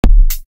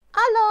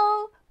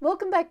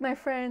Welcome back, my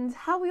friends.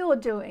 How are we all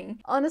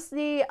doing?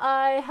 Honestly,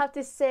 I have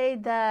to say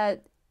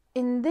that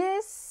in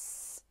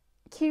this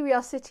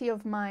curiosity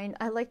of mine,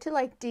 I like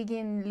to dig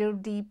in a little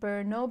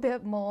deeper, know a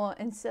bit more.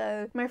 And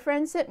so my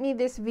friend sent me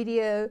this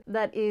video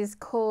that is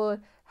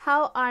called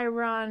How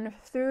Iran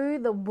Threw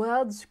the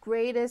World's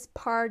Greatest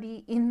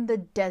Party in the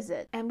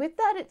Desert. And with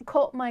that, it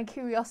caught my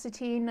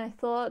curiosity, and I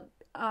thought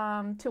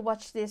to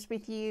watch this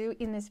with you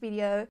in this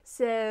video.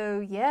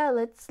 So yeah,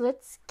 let's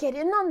get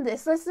in on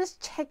this. Let's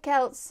just check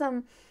out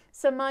some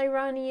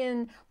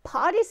Iranian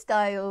party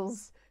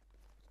styles.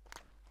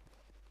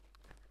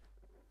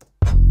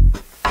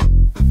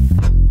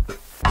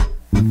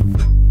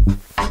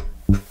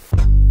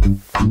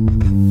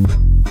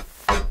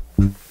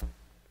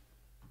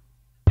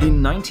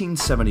 In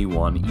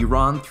 1971,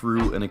 Iran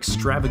threw an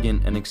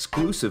extravagant and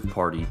exclusive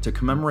party to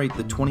commemorate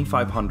the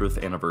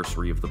 2500th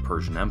anniversary of the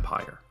Persian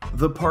Empire.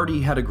 The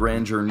party had a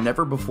grandeur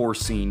never before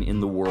seen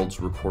in the world's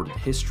recorded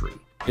history.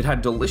 It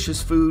had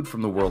delicious food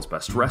from the world's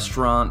best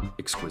restaurant,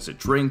 exquisite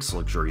drinks,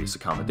 luxurious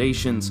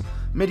accommodations,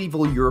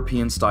 medieval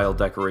European-style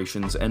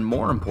decorations, and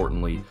more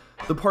importantly,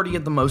 the party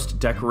had the most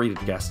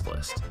decorated guest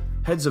list.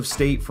 Heads of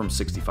state from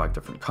 65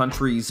 different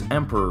countries,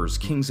 emperors,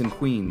 kings and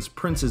queens,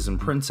 princes and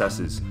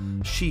princesses,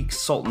 sheiks,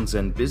 sultans,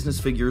 and business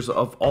figures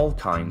of all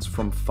kinds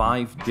from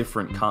 5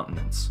 different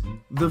continents.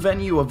 The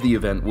venue of the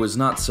event was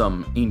not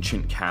some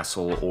ancient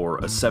castle or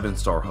a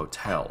 7-star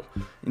hotel.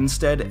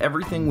 Instead,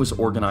 everything was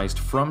organized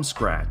from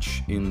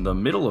scratch in the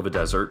middle of a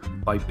desert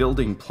by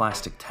building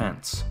plastic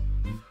tents.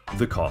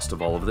 The cost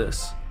of all of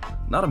this?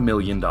 Not $1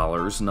 million,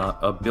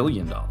 not $1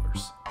 billion.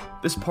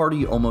 This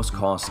party almost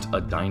cost a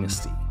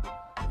dynasty.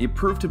 It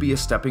proved to be a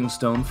stepping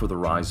stone for the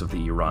rise of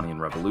the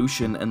Iranian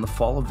Revolution and the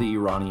fall of the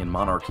Iranian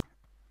monarchy.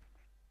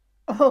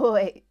 Oh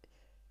wait,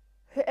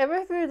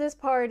 whoever threw this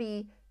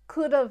party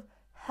could have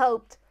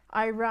helped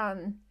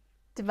Iran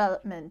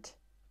development.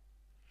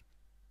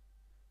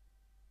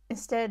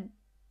 Instead,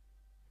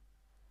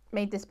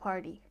 made this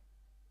party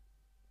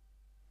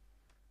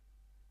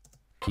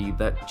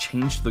that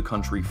changed the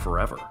country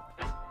forever.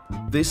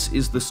 This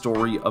is the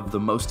story of the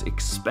most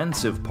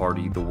expensive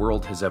party the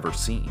world has ever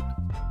seen.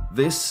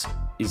 This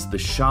is the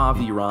Shah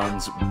of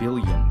Iran's $1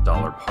 billion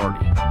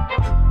party.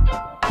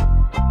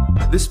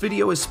 This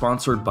video is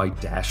sponsored by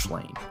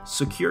Dashlane.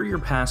 Secure your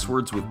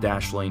passwords with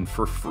Dashlane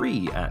for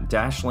free at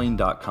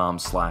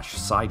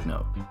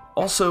dashlane.com/sidenote.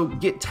 Also,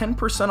 get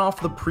 10%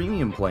 off the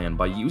premium plan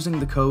by using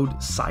the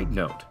code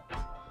SIDENOTE.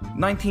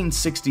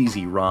 1960s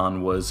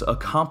Iran was a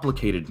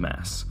complicated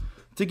mess.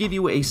 To give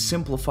you a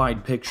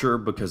simplified picture,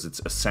 because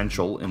it's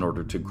essential in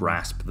order to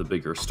grasp the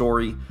bigger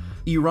story,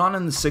 Iran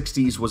in the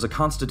 60s was a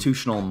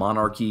constitutional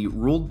monarchy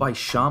ruled by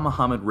Shah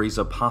Mohammad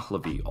Reza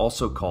Pahlavi,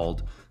 also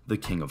called the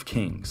King of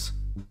Kings.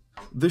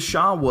 The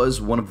Shah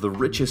was one of the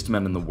richest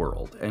men in the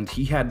world, and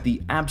he had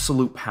the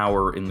absolute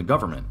power in the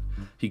government.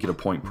 He could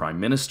appoint prime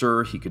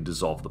minister, he could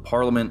dissolve the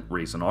parliament,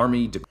 raise an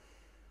army.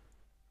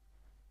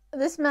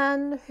 This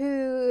man,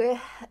 who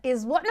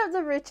is one of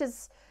the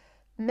richest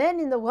men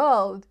in the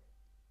world,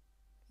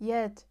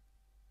 yet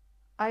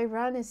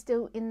Iran is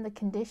still in the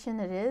condition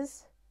it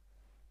is.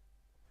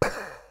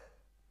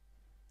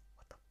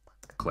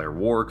 Declare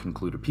war,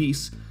 conclude a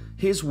peace.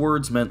 His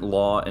words meant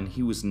law, and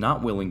he was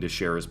not willing to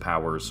share his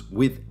powers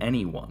with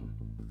anyone.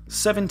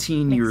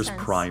 17 years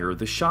prior,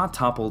 the Shah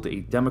toppled a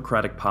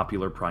democratic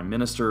popular prime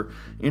minister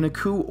in a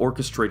coup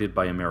orchestrated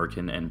by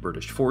American and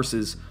British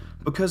forces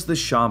because the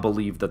Shah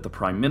believed that the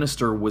prime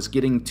minister was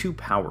getting too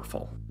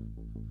powerful.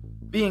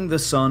 Being the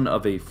son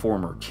of a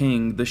former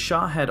king, the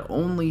Shah had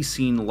only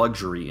seen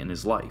luxury in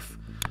his life.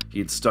 He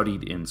had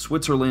studied in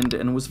Switzerland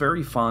and was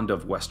very fond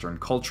of Western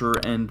culture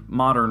and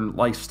modern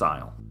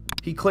lifestyle.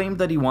 He claimed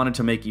that he wanted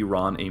to make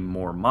Iran a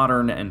more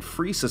modern and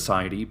free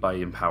society by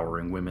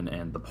empowering women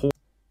and the poor.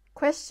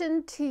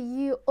 Question to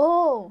you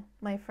all,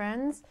 my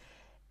friends.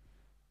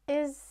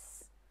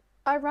 Is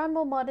Iran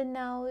more modern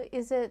now?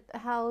 Is it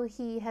how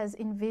he has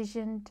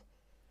envisioned?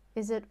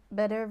 Is it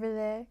better over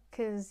there?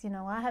 Because,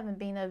 I haven't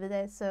been over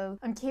there, so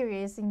I'm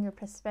curious in your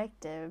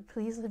perspective.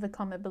 Please leave a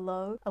comment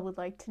below. I would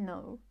like to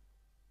know.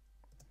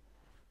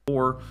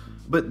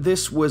 But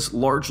this was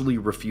largely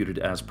refuted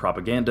as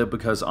propaganda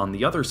because on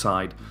the other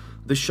side,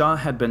 the Shah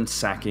had been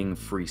sacking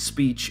free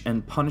speech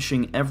and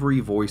punishing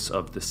every voice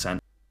of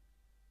dissent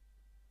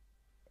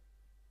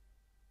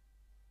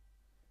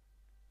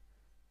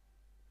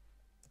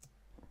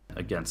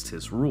against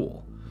his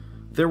rule.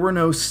 There were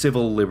no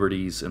civil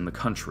liberties in the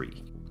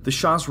country. The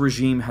Shah's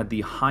regime had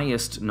the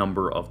highest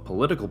number of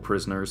political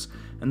prisoners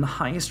and the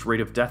highest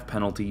rate of death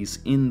penalties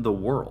in the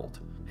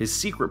world. His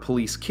secret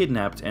police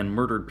kidnapped and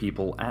murdered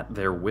people at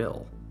their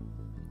will.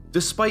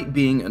 Despite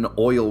being an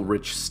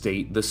oil-rich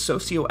state, the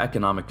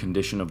socioeconomic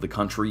condition of the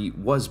country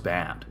was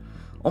bad.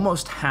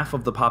 Almost half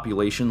of the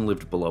population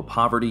lived below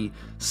poverty,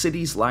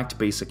 cities lacked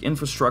basic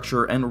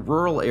infrastructure, and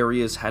rural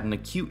areas had an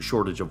acute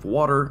shortage of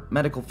water,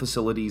 medical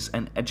facilities,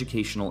 and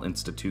educational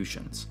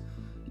institutions.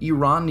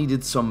 Iran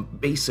needed some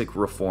basic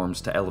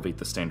reforms to elevate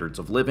the standards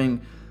of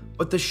living,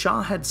 but the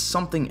Shah had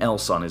something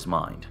else on his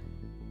mind.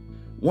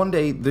 One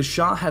day, the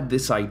Shah had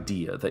this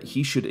idea that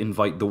he should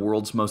invite the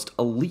world's most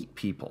elite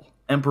people,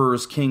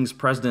 emperors, kings,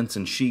 presidents,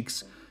 and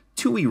sheiks,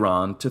 to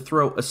Iran to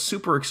throw a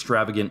super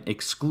extravagant,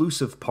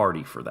 exclusive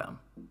party for them.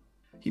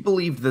 He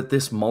believed that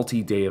this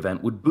multi-day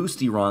event would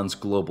boost Iran's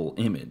global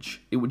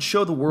image. It would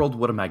show the world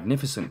what a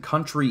magnificent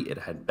country it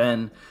had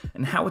been,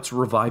 and how it's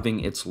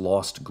reviving its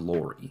lost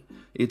glory,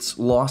 its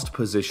lost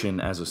position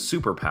as a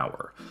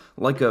superpower,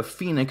 like a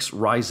phoenix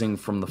rising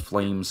from the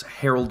flames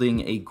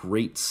heralding a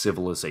great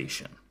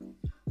civilization.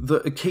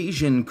 The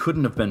occasion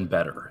couldn't have been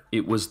better.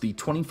 It was the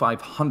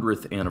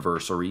 2500th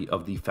anniversary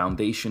of the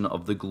foundation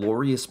of the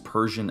glorious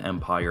Persian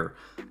Empire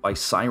by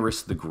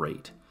Cyrus the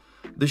Great.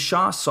 The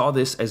Shah saw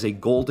this as a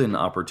golden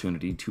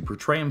opportunity to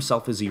portray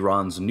himself as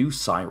Iran's new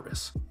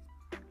Cyrus.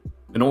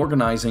 An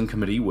organizing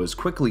committee was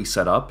quickly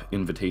set up,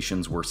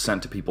 invitations were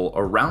sent to people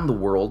around the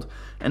world,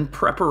 and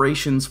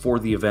preparations for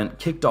the event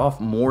kicked off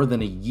more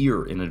than a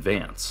year in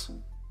advance.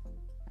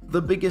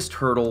 The biggest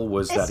hurdle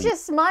was that it's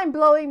just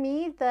mind-blowing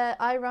me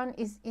that Iran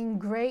is in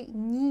great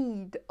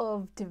need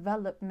of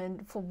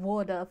development for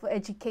water, for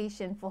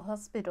education, for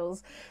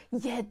hospitals,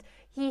 yet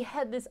he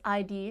had this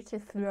idea to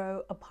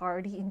throw a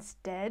party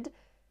instead.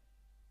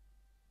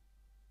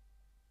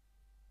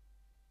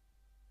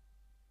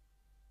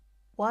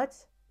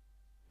 What?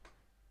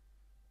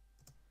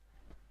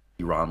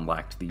 Iran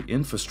lacked the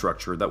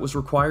infrastructure that was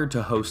required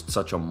to host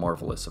such a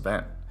marvelous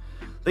event.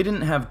 They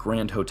didn't have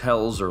grand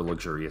hotels or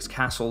luxurious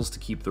castles to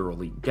keep their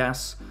elite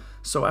guests,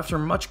 so after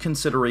much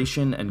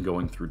consideration and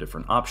going through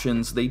different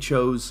options, they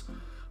chose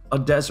a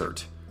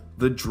desert,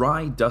 the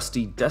dry,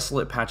 dusty,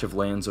 desolate patch of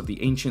lands of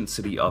the ancient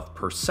city of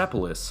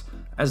Persepolis,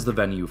 as the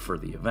venue for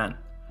the event.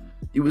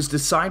 It was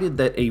decided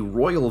that a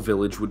royal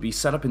village would be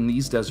set up in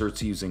these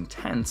deserts using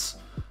tents,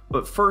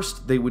 but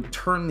first they would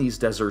turn these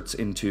deserts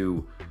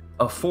into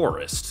a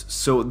forest,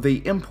 so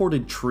they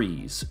imported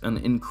trees, an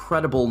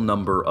incredible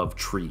number of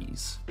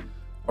trees.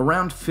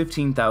 Around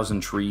 15,000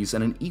 trees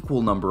and an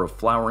equal number of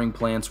flowering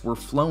plants were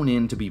flown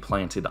in to be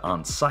planted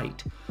on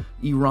site.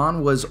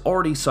 Iran was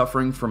already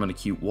suffering from an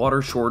acute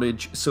water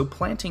shortage, so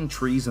planting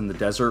trees in the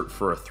desert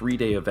for a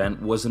 3-day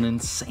event was an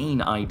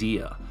insane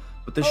idea.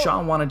 But the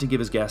Shah wanted to give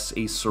his guests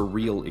a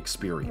surreal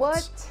experience.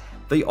 What?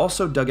 They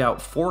also dug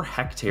out 4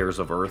 hectares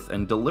of earth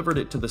and delivered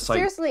it to the site.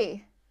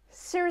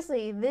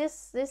 Seriously,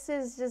 this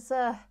is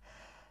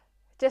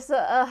just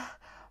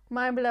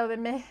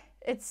mind-blowing me.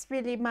 It's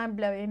really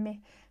mind-blowing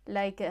me.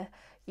 Like,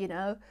 you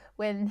know,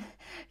 when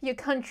your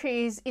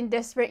country is in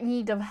desperate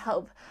need of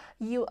help,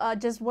 you are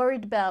just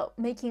worried about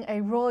making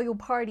a royal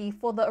party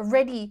for the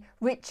already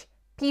rich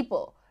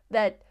people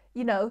that,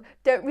 you know,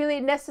 don't really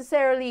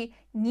necessarily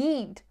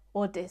need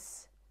all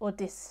this.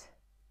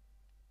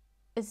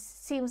 It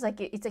seems like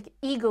it's like an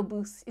ego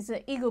boost. It's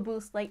an ego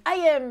boost, like, I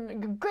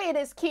am the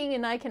greatest king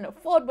and I can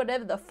afford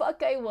whatever the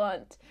fuck I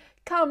want.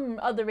 Come,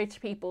 other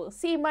rich people,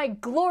 see my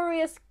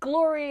glorious,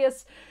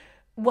 glorious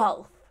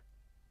wealth.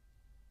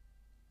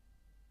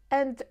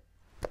 And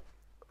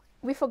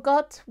we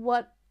forgot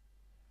what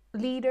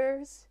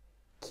leaders,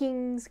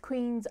 kings,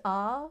 queens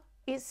are,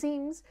 it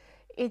seems.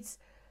 It's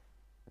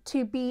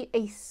to be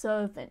a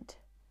servant.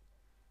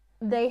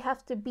 They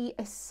have to be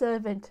a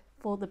servant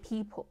for the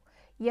people.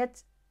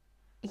 Yet,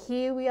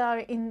 here we are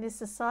in this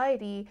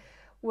society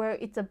where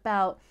it's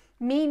about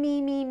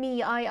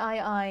me,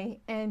 I,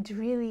 and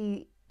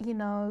really, you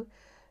know,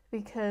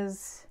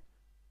 because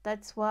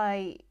that's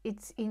why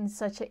it's in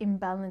such an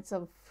imbalance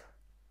of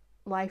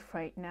life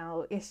right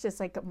now. It's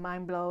just like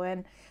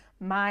mind-blowing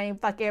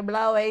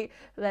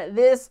that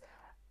this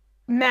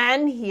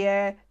man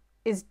here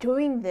is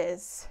doing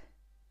this.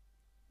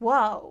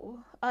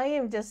 Wow, I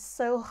am just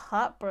so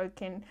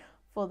heartbroken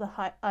for the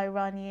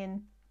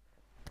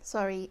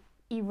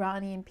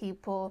Iranian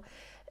people,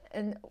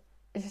 and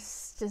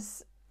it's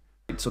just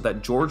so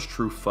that George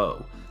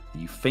Truffaut,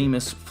 the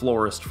famous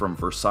florist from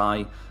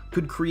Versailles,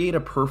 could create a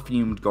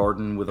perfumed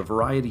garden with a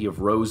variety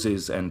of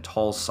roses and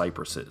tall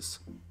cypresses.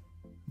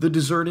 The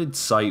deserted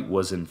site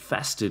was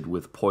infested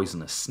with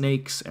poisonous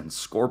snakes and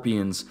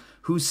scorpions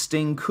whose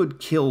sting could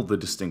kill the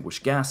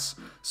distinguished guests,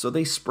 so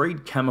they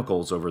sprayed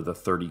chemicals over the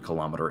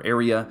 30-kilometer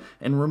area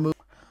and removed.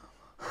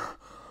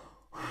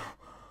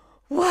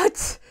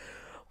 What?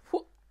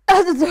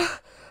 The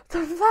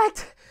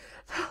fact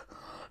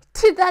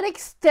to that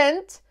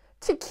extent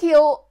to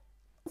kill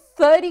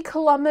 30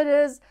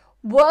 kilometers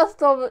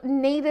worth of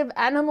native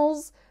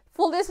animals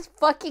for this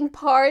fucking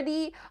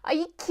party? Are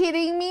you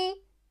kidding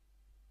me?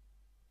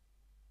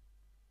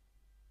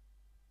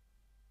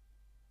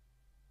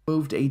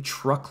 Moved a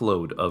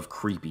truckload of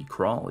creepy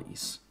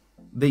crawlies.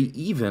 They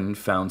even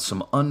found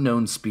some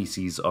unknown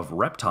species of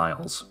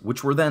reptiles,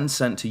 which were then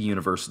sent to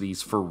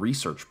universities for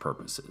research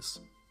purposes.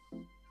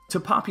 To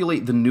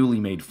populate the newly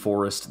made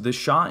forest, the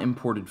Shah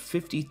imported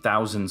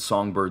 50,000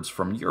 songbirds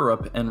from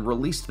Europe and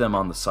released them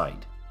on the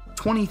site.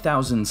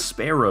 20,000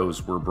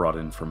 sparrows were brought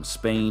in from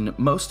Spain,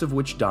 most of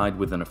which died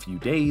within a few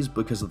days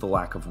because of the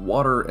lack of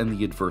water and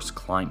the adverse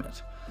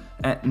climate.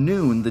 At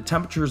noon, the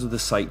temperatures of the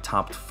site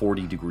topped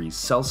 40 degrees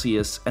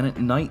Celsius, and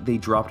at night they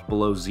dropped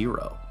below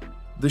 0.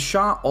 The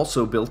Shah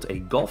also built a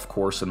golf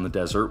course in the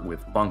desert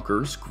with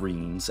bunkers,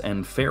 greens,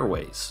 and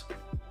fairways.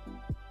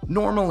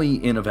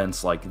 Normally, in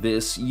events like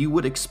this, you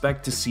would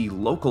expect to see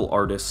local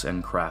artists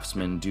and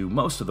craftsmen do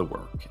most of the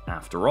work.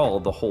 After all,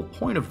 the whole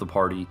point of the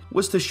party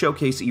was to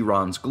showcase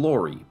Iran's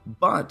glory,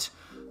 but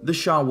the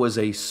Shah was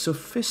a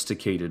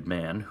sophisticated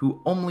man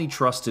who only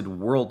trusted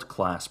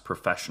world-class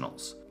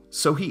professionals,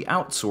 so he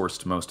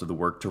outsourced most of the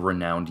work to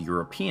renowned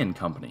European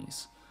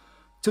companies.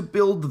 To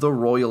build the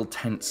royal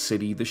tent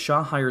city, the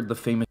Shah hired the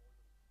famous...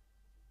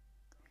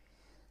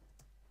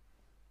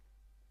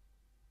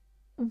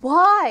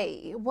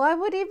 Why? Why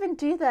would he even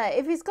do that?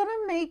 If he's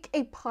gonna make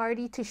a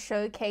party to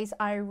showcase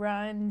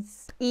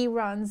Iran's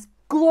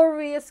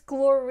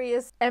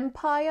glorious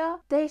empire,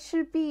 they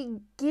should be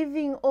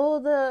giving all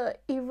the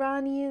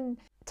Iranian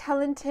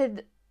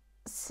talented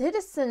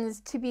citizens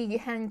to be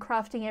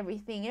handcrafting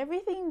everything.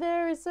 Everything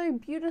there is so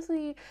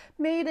beautifully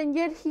made, and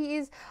yet he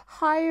is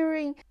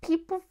hiring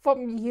people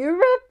from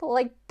Europe,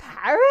 like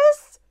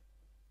Paris?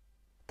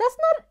 That's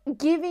not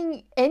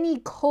giving any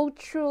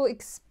cultural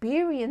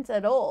experience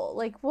at all.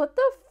 Like, what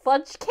the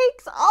fudge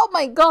cakes? Oh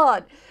my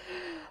god!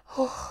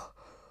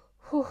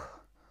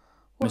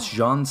 Miss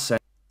Janssen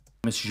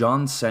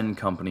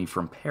Company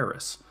from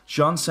Paris.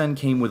 Janssen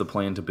came with a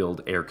plan to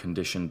build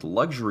air-conditioned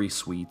luxury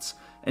suites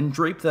and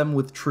drape them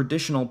with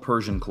traditional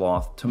Persian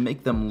cloth to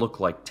make them look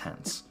like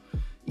tents.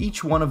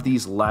 Each one of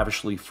these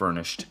lavishly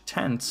furnished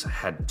tents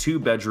had 2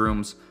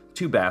 bedrooms,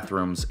 2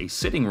 bathrooms, a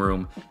sitting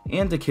room,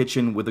 and a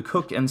kitchen with a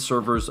cook and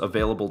servers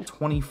available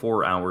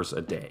 24 hours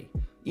a day.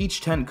 Each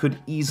tent could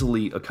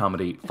easily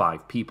accommodate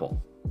 5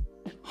 people.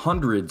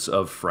 Hundreds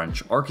of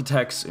French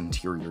architects,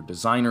 interior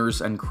designers,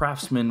 and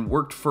craftsmen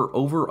worked for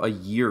over a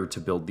year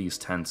to build these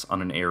tents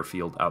on an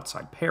airfield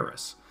outside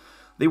Paris.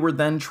 They were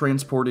then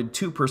transported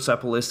to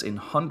Persepolis in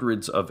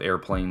hundreds of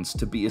airplanes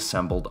to be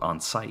assembled on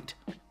site.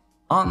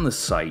 On the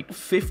site,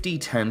 50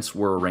 tents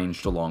were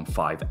arranged along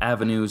 5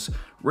 avenues,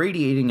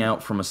 radiating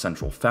out from a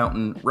central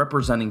fountain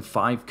representing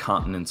 5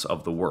 continents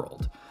of the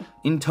world.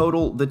 In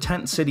total, the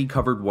tent city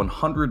covered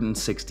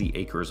 160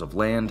 acres of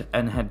land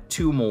and had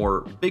 2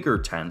 more, bigger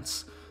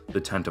tents, the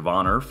Tent of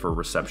Honor for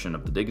reception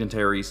of the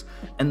dignitaries,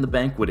 and the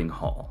banqueting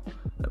hall.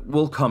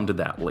 We'll come to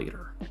that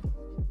later.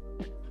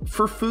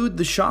 For food,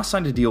 the Shah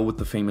signed a deal with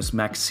the famous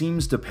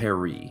Maxime's de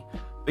Paris.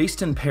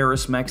 Based in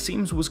Paris,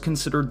 Maxime's was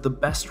considered the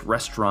best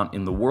restaurant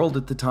in the world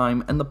at the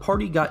time, and the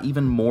party got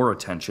even more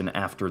attention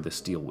after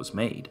this deal was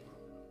made.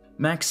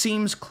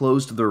 Maxime's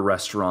closed their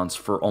restaurants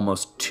for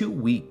almost 2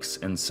 weeks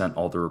and sent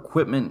all their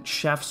equipment,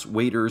 chefs,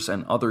 waiters,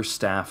 and other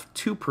staff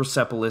to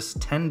Persepolis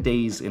 10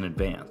 days in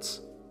advance.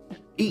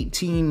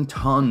 18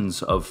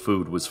 tons of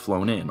food was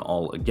flown in,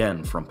 all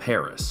again from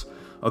Paris.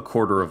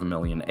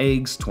 250,000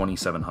 eggs,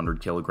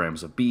 2,700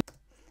 kilograms of beef.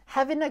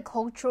 Having a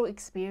cultural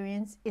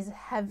experience is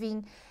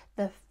having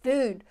the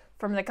food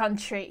from the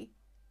country.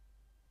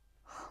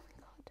 Oh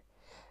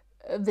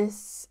my god.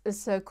 This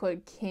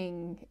so-called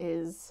king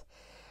is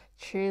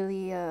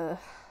truly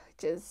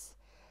just...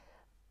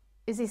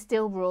 Is he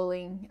still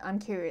ruling? I'm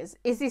curious.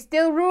 Is he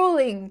still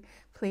ruling?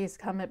 Please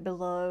comment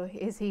below.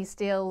 Is he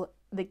still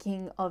the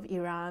king of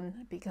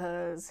Iran?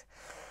 Because...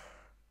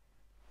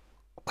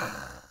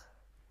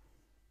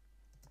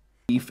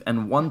 beef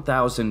and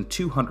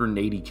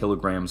 1,280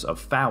 kilograms of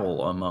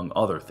fowl, among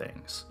other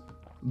things.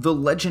 The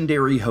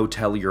legendary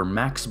hotelier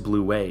Max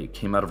Bluet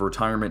came out of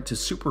retirement to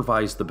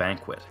supervise the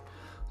banquet.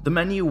 The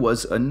menu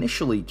was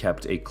initially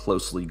kept a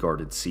closely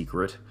guarded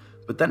secret,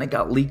 but then it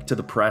got leaked to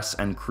the press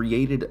and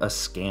created a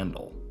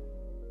scandal.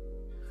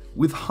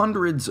 With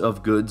hundreds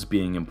of goods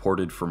being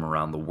imported from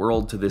around the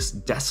world to this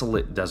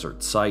desolate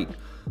desert site,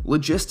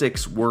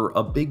 logistics were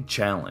a big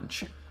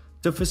challenge.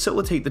 To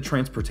facilitate the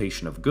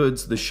transportation of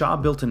goods, the Shah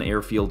built an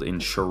airfield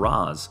in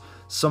Shiraz,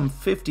 some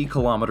 50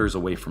 kilometers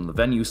away from the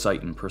venue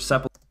site in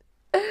Persepolis.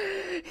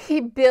 He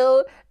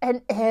built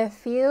an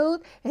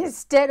airfield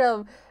instead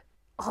of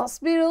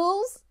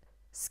hospitals,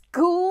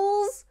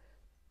 schools,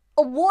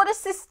 a water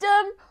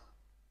system.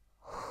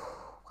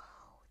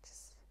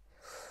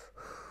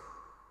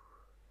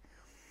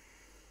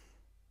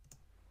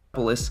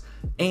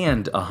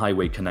 And a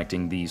highway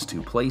connecting these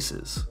 2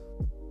 places.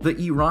 The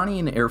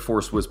Iranian Air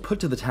Force was put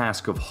to the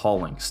task of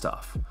hauling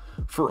stuff.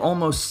 For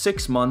almost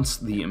 6 months,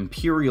 the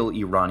Imperial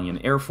Iranian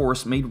Air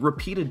Force made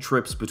repeated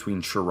trips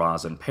between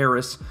Shiraz and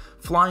Paris,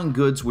 flying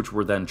goods which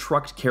were then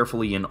trucked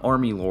carefully in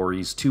army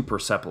lorries to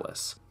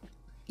Persepolis.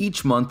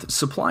 Each month,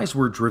 supplies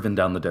were driven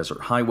down the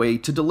desert highway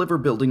to deliver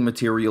building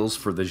materials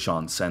for the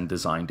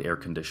Janssen-designed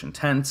air-conditioned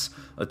tents,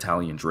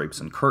 Italian drapes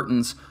and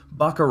curtains,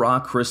 Baccarat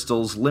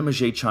crystals,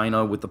 Limoges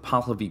china with the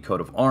Pahlavi coat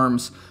of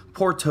arms,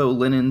 Porto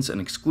linens, an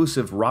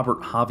exclusive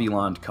Robert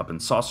Haviland cup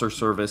and saucer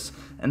service,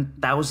 and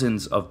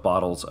thousands of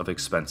bottles of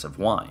expensive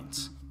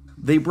wines.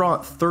 They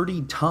brought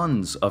 30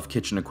 tons of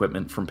kitchen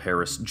equipment from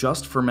Paris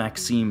just for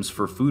Maxime's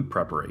for food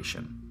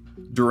preparation.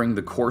 During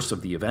the course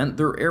of the event,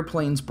 their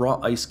airplanes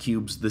brought ice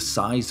cubes the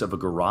size of a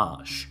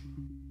garage.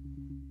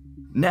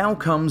 Now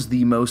comes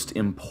the most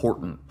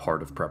important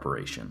part of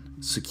preparation: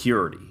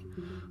 security.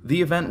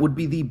 The event would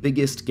be the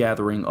biggest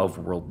gathering of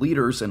world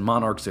leaders and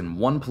monarchs in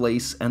one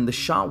place, and the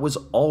Shah was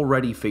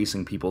already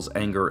facing people's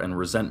anger and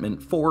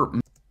resentment for...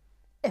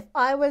 If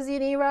I was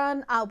in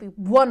Iran, I'll be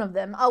one of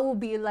them. I will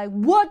be like,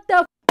 what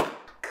the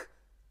fuck?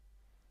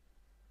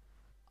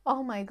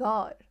 Oh my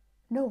god.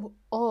 No,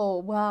 oh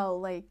wow,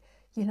 like,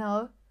 you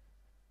know,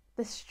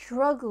 the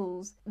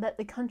struggles that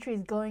the country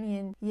is going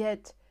in,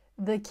 yet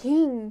the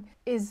king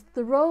is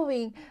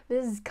throwing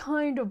this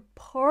kind of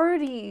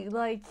party.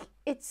 Like,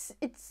 it's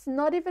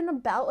not even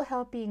about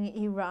helping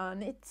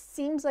Iran. It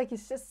seems like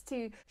it's just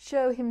to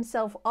show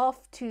himself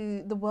off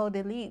to the world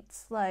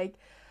elites. Like,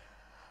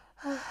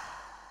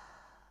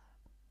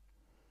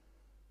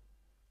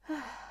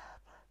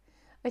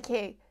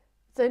 okay,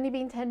 it's only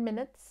been 10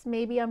 minutes.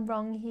 Maybe I'm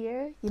wrong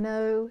here. You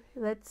know,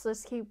 let's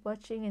keep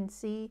watching and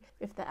see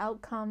if the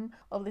outcome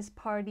of this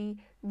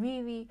party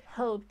really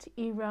helped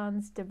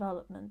Iran's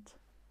development.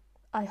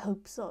 I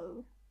hope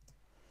so.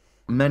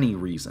 Many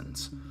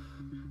reasons.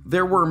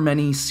 There were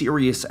many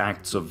serious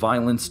acts of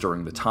violence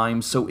during the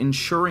time, so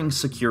ensuring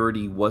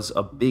security was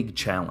a big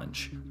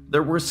challenge.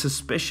 There were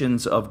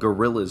suspicions of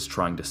guerrillas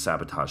trying to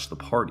sabotage the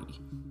party.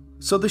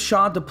 So the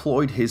Shah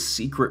deployed his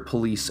secret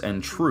police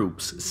and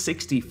troops,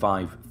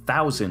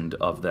 65,000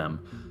 of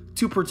them,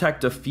 to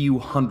protect a few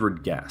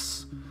hundred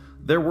guests.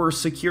 There were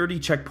security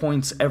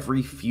checkpoints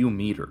every few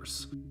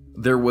meters.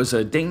 There was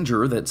a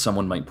danger that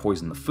someone might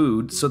poison the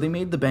food, so they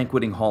made the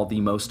banqueting hall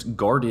the most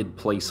guarded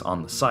place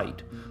on the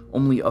site.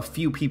 Only a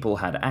few people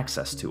had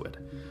access to it.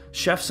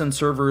 Chefs and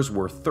servers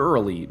were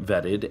thoroughly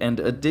vetted,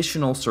 and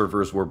additional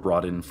servers were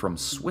brought in from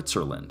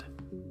Switzerland.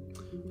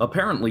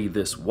 Apparently,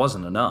 this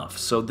wasn't enough,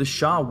 so the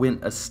Shah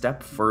went a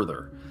step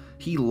further.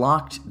 He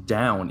locked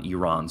down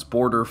Iran's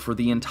border for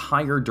the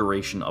entire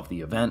duration of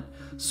the event,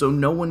 so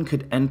no one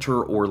could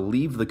enter or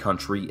leave the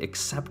country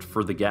except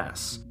for the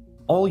guests.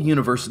 All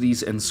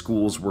universities and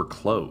schools were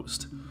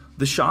closed.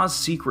 The Shah's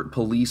secret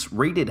police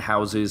raided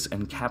houses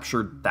and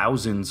captured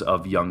thousands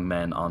of young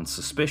men on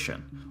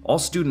suspicion. All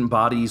student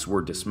bodies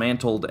were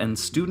dismantled, and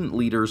student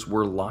leaders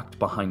were locked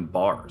behind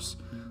bars.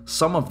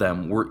 Some of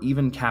them were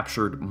even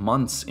captured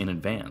months in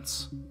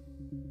advance.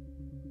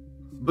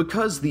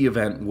 Because the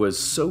event was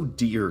so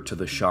dear to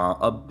the Shah,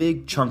 a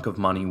big chunk of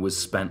money was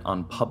spent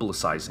on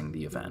publicizing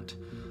the event.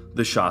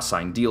 The Shah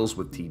signed deals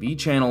with TV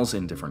channels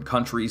in different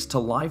countries to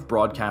live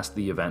broadcast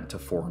the event to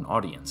foreign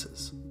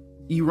audiences.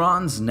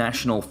 Iran's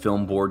National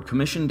Film Board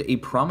commissioned a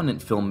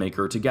prominent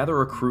filmmaker to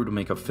gather a crew to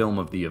make a film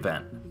of the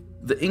event.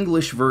 The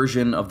English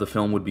version of the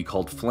film would be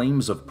called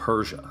Flames of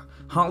Persia.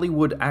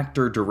 Hollywood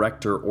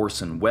actor-director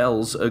Orson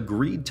Welles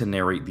agreed to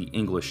narrate the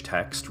English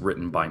text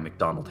written by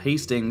Macdonald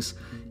Hastings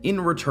in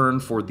return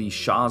for the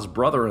Shah's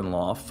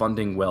brother-in-law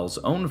funding Welles'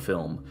 own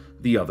film,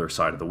 The Other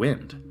Side of the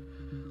Wind.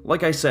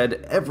 Like I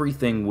said,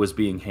 everything was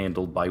being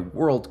handled by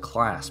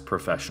world-class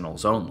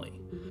professionals only.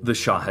 The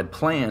Shah had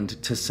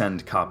planned to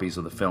send copies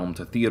of the film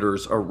to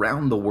theaters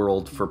around the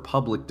world for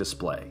public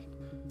display.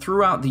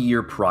 Throughout the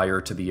year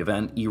prior to the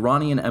event,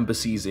 Iranian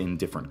embassies in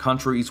different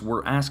countries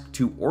were asked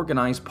to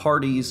organize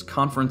parties,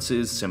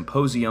 conferences,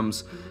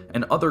 symposiums,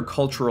 and other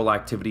cultural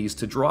activities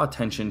to draw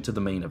attention to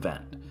the main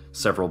event.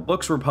 Several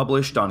books were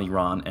published on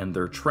Iran, and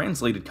their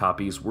translated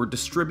copies were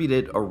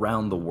distributed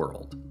around the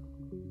world.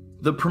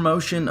 The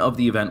promotion of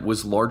the event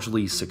was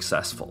largely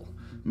successful.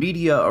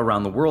 Media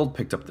around the world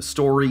picked up the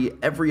story.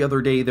 Every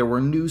other day there were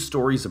news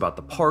stories about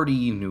the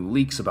party, new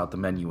leaks about the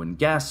menu and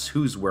guests,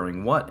 who's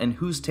wearing what, and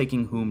who's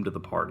taking whom to the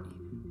party.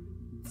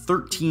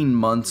 13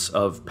 months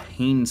of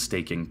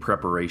painstaking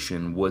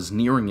preparation was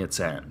nearing its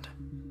end.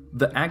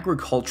 The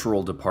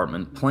agricultural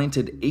department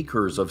planted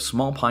acres of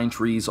small pine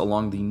trees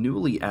along the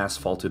newly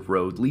asphalted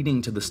road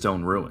leading to the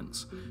stone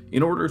ruins.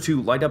 In order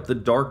to light up the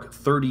dark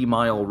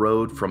 30-mile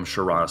road from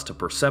Shiraz to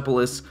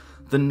Persepolis,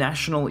 the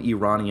National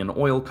Iranian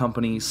Oil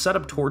Company set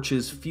up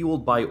torches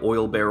fueled by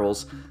oil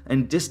barrels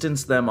and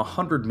distanced them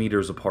 100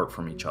 meters apart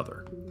from each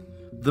other.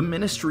 The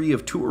Ministry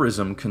of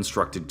Tourism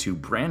constructed two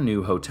brand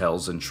new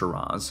hotels in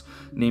Shiraz,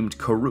 named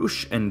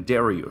Karush and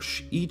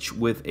Dariush, each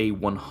with a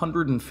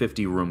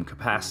 150-room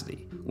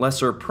capacity.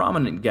 Lesser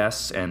prominent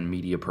guests and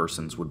media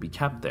persons would be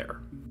kept there.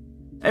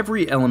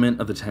 Every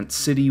element of the tent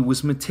city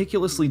was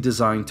meticulously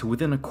designed to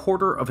within a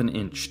quarter of an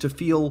inch to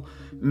feel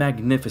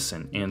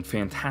magnificent and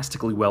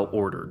fantastically well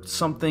ordered,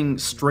 something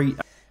straight.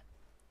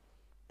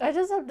 I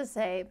just have to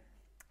say,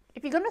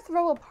 if you're gonna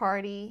throw a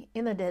party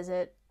in the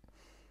desert,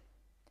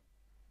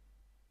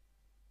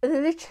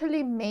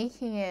 literally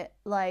making it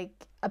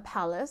like a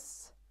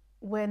palace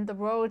when the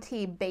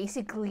royalty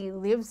basically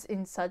lives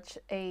in such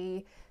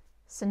a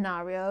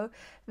scenario,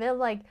 they're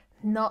like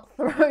not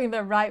throwing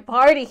the right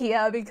party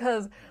here,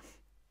 because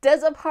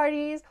desert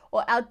parties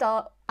or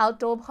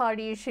outdoor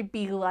parties should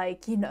be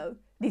like, you know,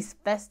 these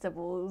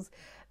festivals.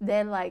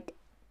 They're like,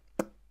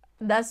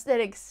 that's that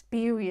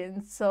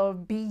experience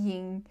of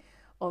being.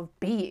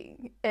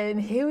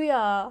 And here we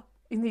are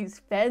in these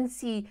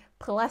fancy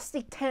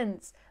plastic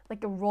tents,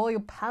 like a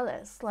royal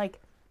palace. Like,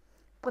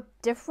 what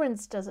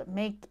difference does it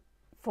make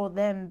for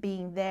them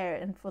being there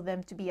and for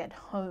them to be at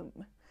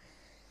home?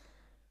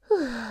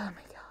 Oh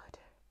my god.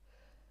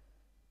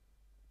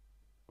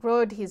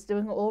 royalty is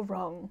doing all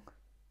wrong.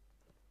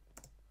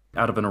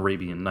 Out of an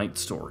Arabian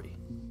Nights story.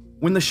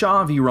 When the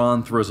Shah of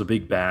Iran throws a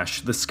big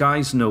bash, the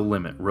sky's no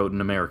limit, wrote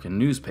an American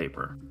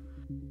newspaper.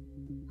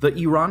 The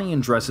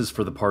Iranian dresses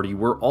for the party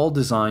were all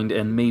designed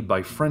and made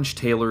by French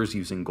tailors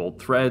using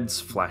gold threads,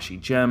 flashy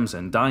gems,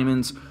 and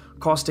diamonds,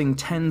 costing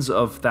tens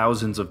of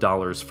thousands of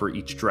dollars for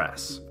each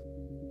dress.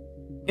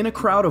 In a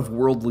crowd of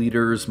world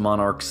leaders,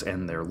 monarchs,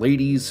 and their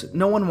ladies,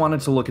 no one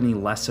wanted to look any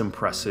less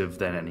impressive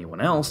than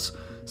anyone else,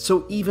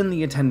 so even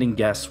the attending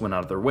guests went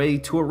out of their way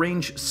to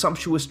arrange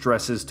sumptuous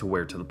dresses to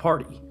wear to the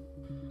party.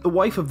 The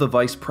wife of the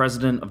Vice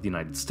President of the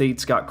United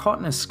States got caught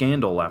in a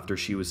scandal after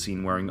she was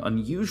seen wearing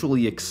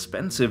unusually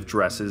expensive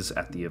dresses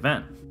at the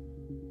event.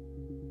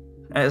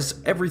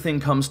 As everything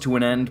comes to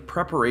an end,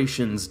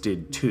 preparations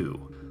did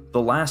too.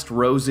 The last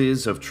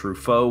roses of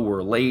Truffaut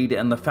were laid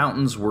and the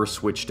fountains were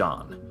switched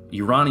on.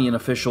 Iranian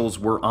officials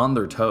were on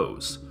their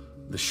toes.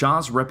 The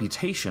Shah's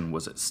reputation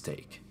was at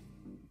stake.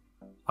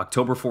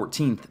 October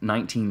 14th,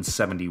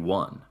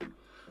 1971.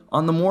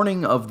 On the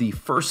morning of the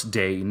first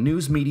day,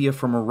 news media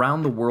from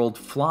around the world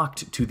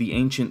flocked to the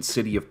ancient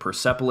city of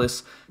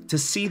Persepolis to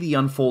see the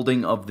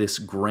unfolding of this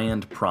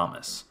grand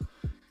promise.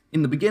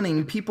 In the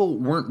beginning, people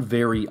weren't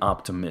very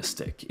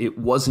optimistic. It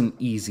wasn't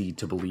easy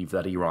to believe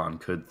that Iran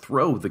could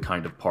throw the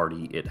kind of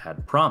party it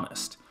had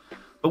promised.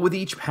 But with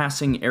each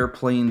passing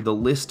airplane, the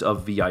list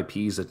of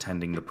VIPs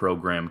attending the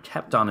program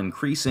kept on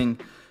increasing,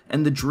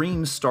 and the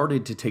dream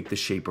started to take the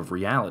shape of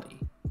reality.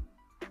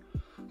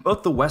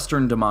 Both the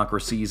Western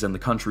democracies and the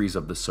countries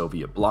of the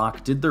Soviet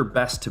bloc did their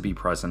best to be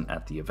present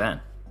at the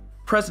event.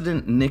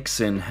 President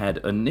Nixon had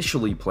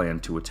initially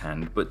planned to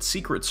attend, but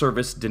Secret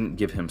Service didn't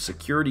give him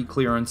security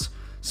clearance,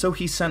 so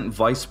he sent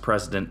Vice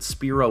President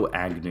Spiro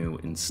Agnew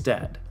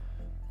instead.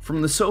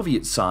 From the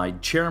Soviet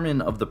side,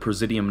 chairman of the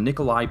Presidium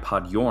Nikolai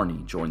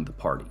Podgorny joined the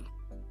party.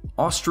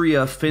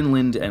 Austria,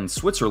 Finland, and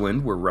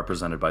Switzerland were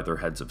represented by their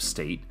heads of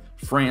state,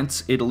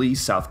 France, Italy,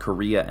 South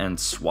Korea, and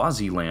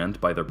Swaziland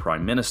by their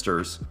prime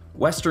ministers.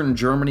 Western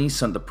Germany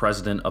sent the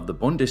president of the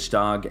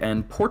Bundestag,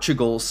 and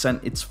Portugal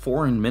sent its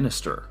foreign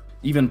minister.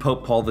 Even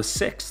Pope Paul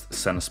VI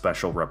sent a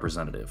special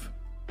representative.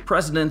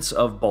 Presidents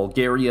of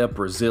Bulgaria,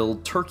 Brazil,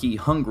 Turkey,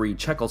 Hungary,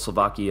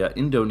 Czechoslovakia,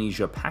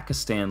 Indonesia,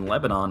 Pakistan,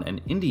 Lebanon,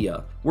 and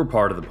India were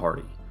part of the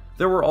party.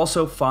 There were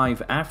also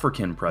 5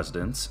 African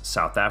presidents: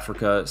 South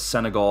Africa,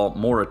 Senegal,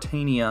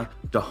 Mauritania,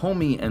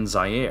 Dahomey, and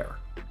Zaire.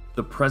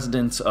 The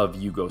presidents of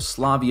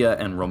Yugoslavia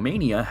and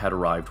Romania had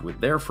arrived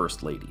with their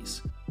first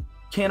ladies.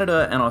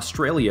 Canada and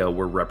Australia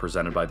were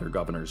represented by their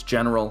governors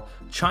general,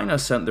 China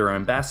sent their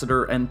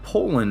ambassador, and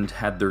Poland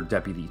had their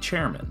deputy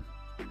chairman.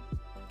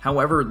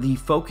 However, the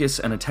focus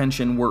and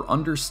attention were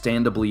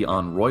understandably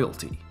on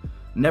royalty.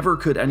 Never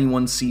could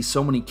anyone see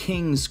so many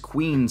kings,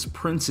 queens,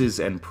 princes,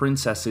 and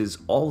princesses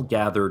all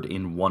gathered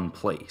in one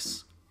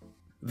place.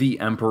 The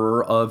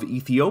Emperor of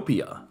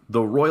Ethiopia,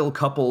 the royal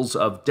couples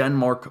of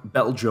Denmark,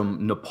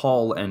 Belgium,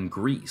 Nepal, and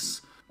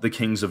Greece, the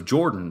kings of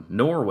Jordan,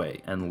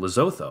 Norway, and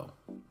Lesotho,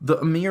 the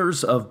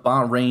emirs of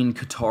Bahrain,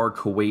 Qatar,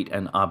 Kuwait,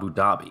 and Abu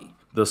Dhabi,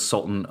 the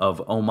Sultan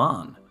of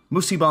Oman,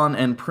 Musiban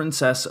and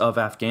Princess of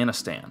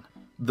Afghanistan,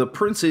 the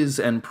princes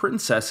and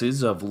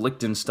princesses of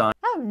Liechtenstein.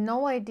 I have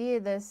no idea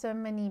there's so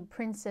many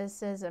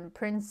princesses and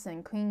princes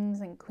and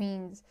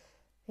queens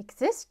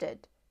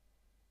existed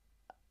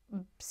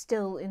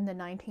still in the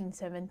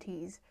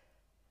 1970s.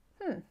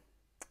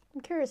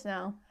 I'm curious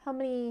now. How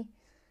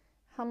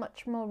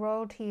much more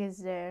royalty is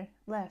there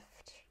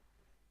left?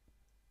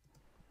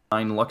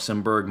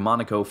 Luxembourg,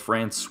 Monaco,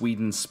 France,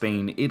 Sweden,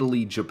 Spain,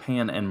 Italy,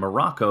 Japan, and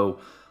Morocco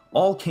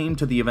all came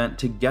to the event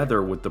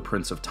together with the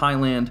Prince of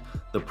Thailand,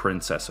 the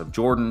Princess of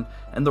Jordan,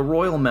 and the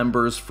royal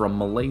members from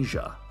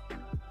Malaysia.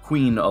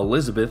 Queen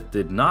Elizabeth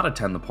did not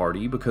attend the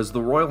party because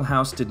the royal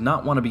house did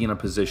not want to be in a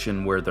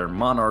position where their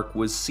monarch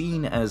was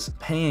seen as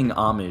paying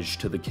homage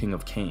to the King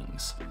of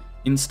Kings.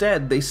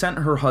 Instead, they sent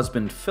her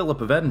husband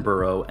Philip of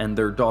Edinburgh and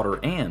their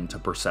daughter Anne to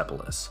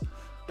Persepolis.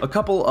 A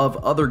couple of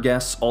other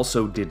guests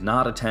also did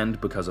not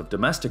attend because of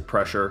domestic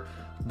pressure.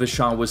 The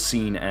Shah was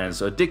seen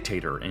as a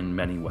dictator in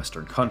many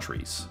Western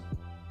countries.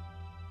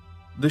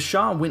 The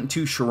Shah went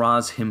to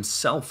Shiraz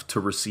himself to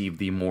receive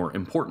the more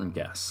important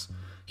guests.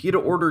 He had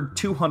ordered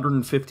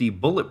 250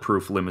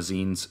 bulletproof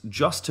limousines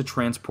just to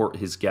transport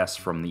his guests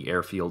from the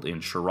airfield in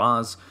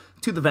Shiraz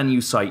to the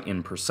venue site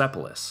in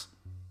Persepolis.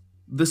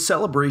 The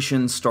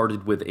celebration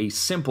started with a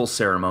simple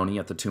ceremony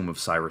at the tomb of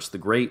Cyrus the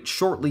Great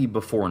shortly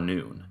before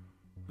noon.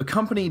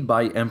 Accompanied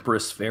by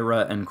Empress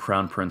Farah and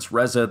Crown Prince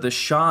Reza, the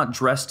Shah,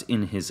 dressed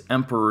in his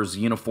emperor's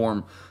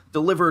uniform,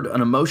 delivered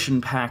an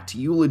emotion-packed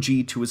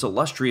eulogy to his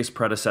illustrious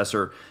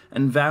predecessor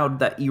and vowed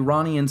that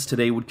Iranians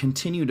today would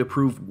continue to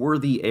prove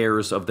worthy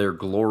heirs of their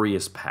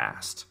glorious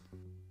past.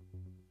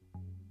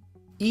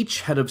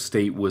 Each head of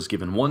state was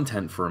given one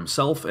tent for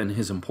himself and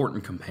his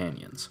important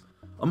companions.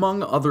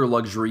 Among other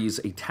luxuries,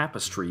 a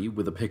tapestry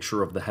with a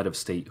picture of the head of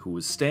state who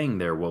was staying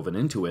there woven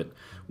into it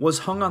was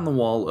hung on the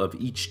wall of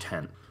each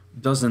tent.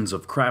 Dozens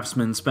of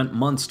craftsmen spent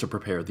months to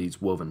prepare these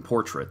woven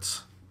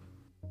portraits.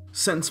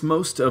 Since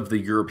most of the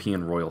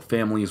European royal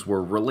families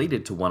were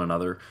related to one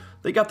another,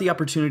 they got the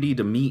opportunity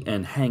to meet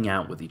and hang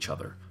out with each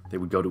other. They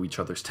would go to each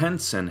other's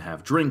tents and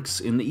have drinks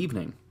in the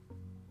evening.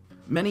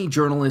 Many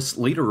journalists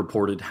later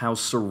reported how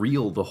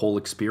surreal the whole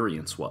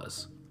experience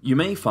was. You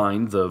may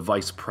find the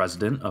Vice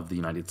President of the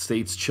United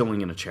States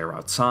chilling in a chair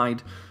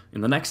outside.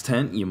 In the next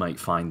tent, you might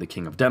find the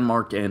King of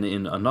Denmark, and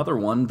in another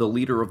one, the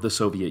leader of the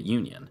Soviet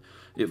Union.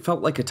 It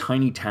felt like a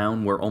tiny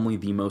town where only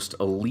the most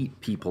elite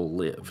people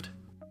lived.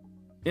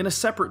 In a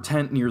separate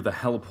tent near the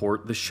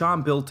heliport, the Shah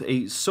built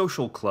a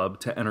social club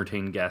to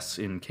entertain guests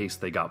in case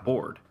they got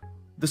bored.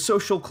 The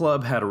social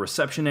club had a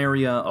reception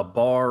area, a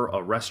bar,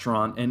 a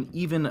restaurant, and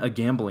even a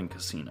gambling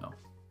casino.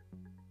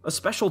 A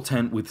special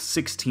tent with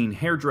 16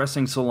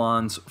 hairdressing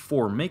salons,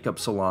 4 makeup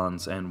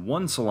salons, and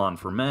 1 salon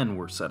for men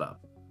were set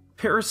up.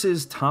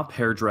 Paris's top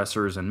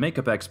hairdressers and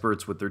makeup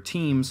experts with their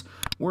teams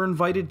were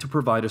invited to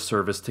provide a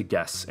service to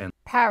guests and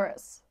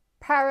Paris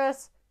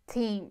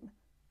team.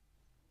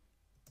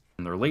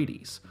 their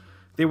ladies.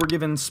 They were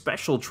given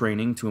special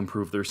training to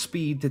improve their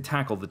speed to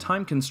tackle the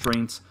time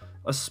constraints,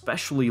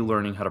 especially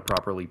learning how to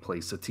properly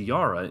place a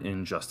tiara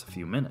in just a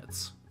few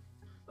minutes.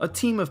 A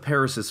team of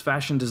Paris's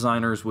fashion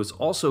designers was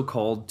also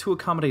called to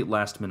accommodate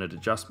last-minute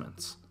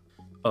adjustments.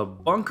 A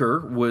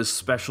bunker was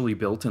specially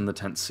built in the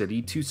tent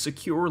city to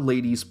secure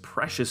ladies'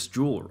 precious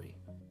jewelry.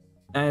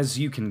 As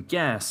you can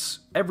guess,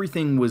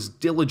 everything was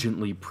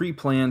diligently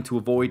pre-planned to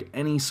avoid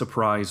any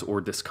surprise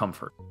or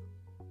discomfort.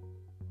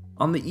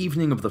 On the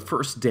evening of the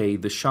first day,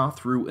 the Shah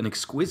threw an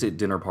exquisite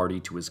dinner party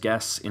to his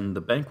guests in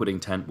the banqueting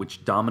tent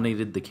which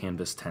dominated the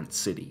canvas tent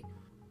city.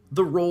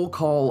 The roll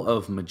call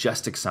of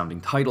majestic-sounding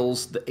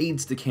titles, the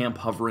aides-de-camp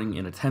hovering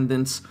in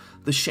attendance,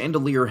 the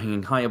chandelier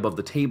hanging high above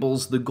the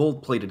tables, the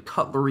gold-plated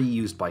cutlery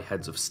used by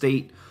heads of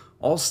state,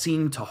 all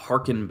seemed to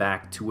harken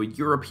back to a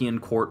European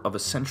court of a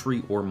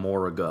century or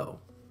more ago.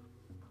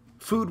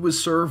 Food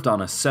was served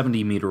on a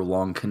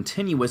 70-meter-long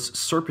continuous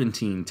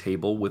serpentine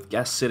table with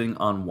guests sitting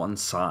on one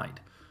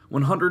side.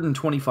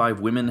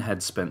 125 women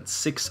had spent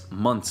 6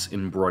 months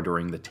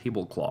embroidering the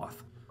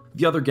tablecloth.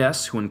 The other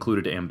guests, who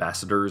included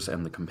ambassadors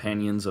and the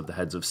companions of the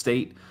heads of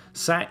state,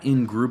 sat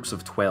in groups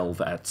of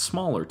 12 at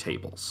smaller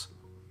tables.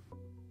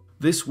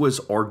 This was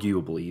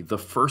arguably the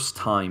first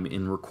time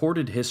in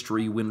recorded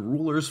history when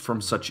rulers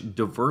from such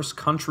diverse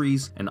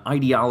countries and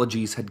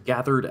ideologies had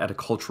gathered at a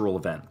cultural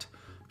event.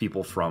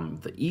 People from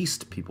the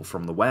East, people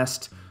from the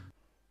West.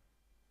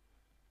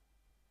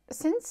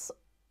 Since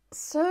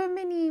so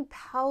many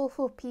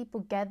powerful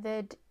people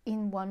gathered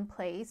in one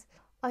place,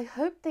 I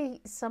hope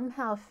they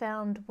somehow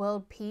found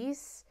world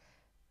peace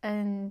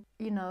and,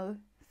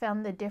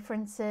 found the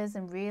differences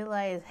and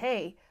realized,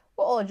 hey,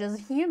 we're all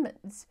just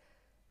humans.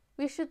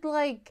 We should,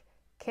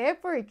 care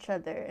for each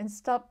other and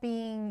stop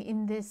being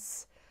in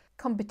this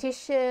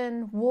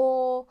competition,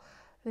 war,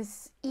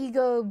 this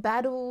ego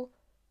battle.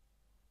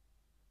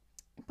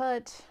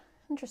 But,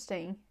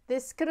 interesting.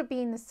 This could have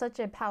been such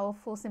a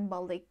powerful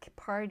symbolic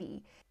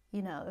party.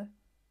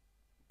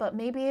 But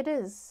maybe it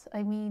is.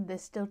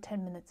 There's still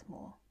 10 minutes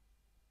more.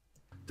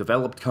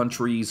 Developed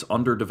countries,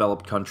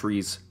 underdeveloped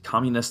countries,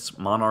 communists,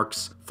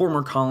 monarchs,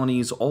 former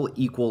colonies, all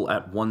equal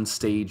at one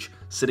stage,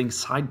 sitting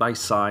side by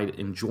side,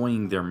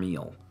 enjoying their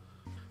meal.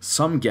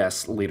 Some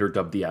guests later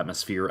dubbed the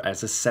atmosphere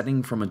as a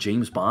setting from a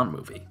James Bond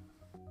movie.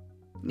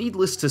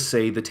 Needless to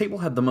say, the table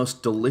had the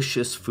most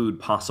delicious food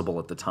possible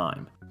at the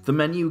time. The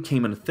menu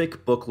came in a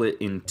thick booklet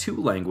in 2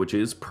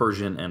 languages,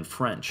 Persian and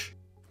French.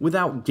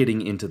 Without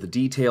getting into the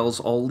details,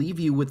 I'll leave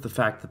you with the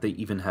fact that they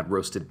even had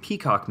roasted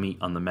peacock meat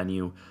on the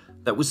menu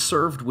that was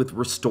served with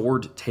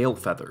restored tail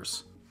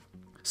feathers.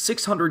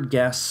 600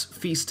 guests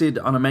feasted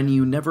on a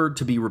menu never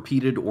to be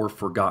repeated or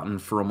forgotten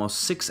for almost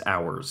 6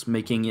 hours,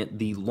 making it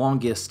the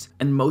longest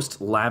and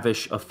most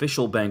lavish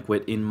official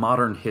banquet in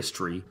modern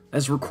history,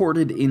 as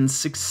recorded in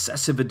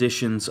successive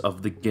editions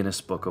of the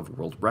Guinness Book of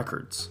World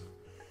Records.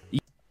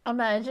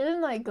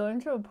 Imagine going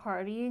to a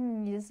party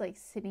and you're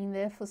just sitting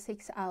there for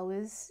 6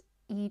 hours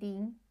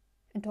eating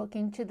and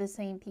talking to the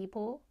same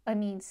people.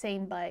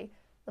 Same by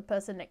the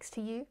person next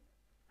to you.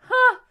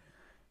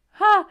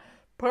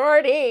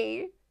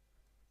 Party!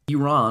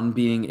 Iran,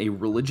 being a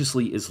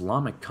religiously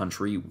Islamic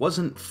country,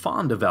 wasn't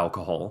fond of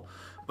alcohol,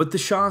 but the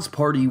Shah's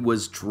party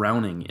was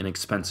drowning in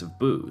expensive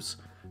booze.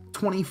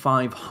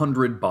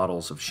 2,500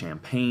 bottles of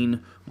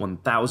champagne,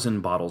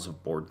 1,000 bottles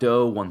of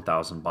Bordeaux,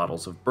 1,000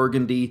 bottles of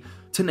Burgundy,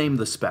 to name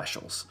the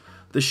specials.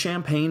 The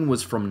champagne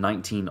was from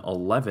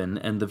 1911,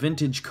 and the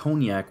vintage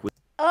cognac was...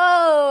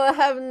 Oh,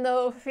 have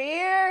no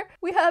fear.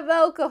 We have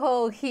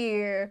alcohol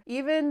here.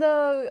 Even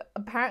though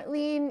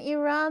apparently in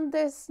Iran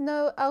there's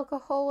no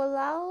alcohol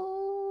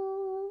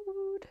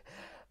allowed.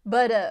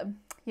 But,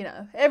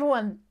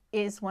 everyone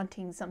is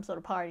wanting some sort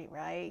of party,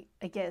 right?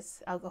 I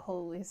guess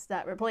alcohol is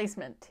that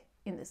replacement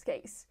in this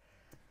case.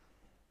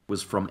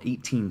 Was from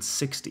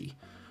 1860.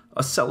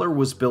 A cellar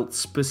was built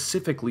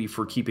specifically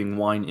for keeping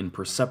wine in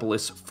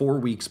Persepolis 4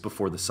 weeks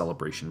before the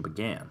celebration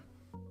began.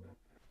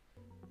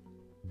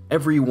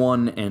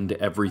 Everyone and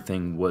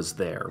everything was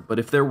there, but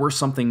if there were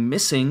something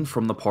missing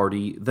from the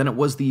party, then it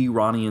was the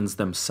Iranians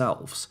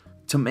themselves.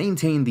 To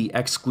maintain the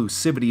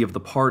exclusivity of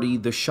the party,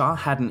 the Shah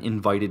hadn't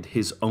invited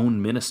his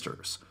own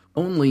ministers.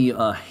 Only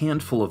a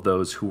handful of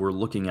those who were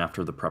looking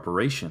after the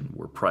preparation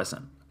were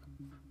present.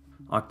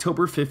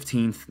 October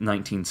 15th,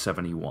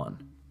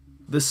 1971.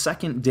 The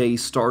second day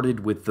started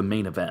with the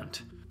main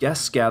event.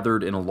 Guests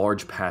gathered in a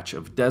large patch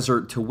of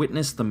desert to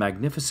witness the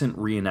magnificent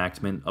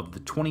reenactment of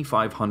the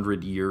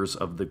 2,500 years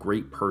of the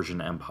Great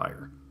Persian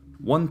Empire.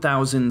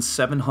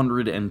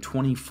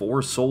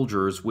 1,724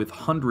 soldiers with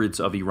hundreds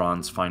of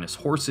Iran's finest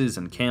horses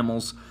and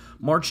camels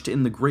marched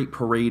in the great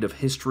parade of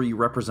history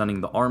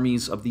representing the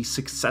armies of the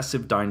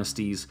successive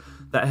dynasties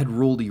that had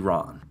ruled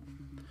Iran.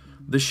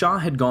 The Shah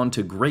had gone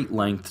to great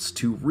lengths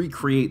to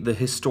recreate the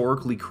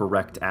historically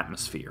correct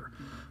atmosphere.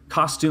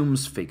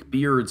 Costumes, fake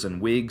beards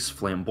and wigs,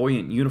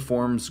 flamboyant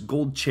uniforms,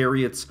 gold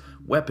chariots,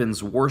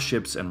 weapons,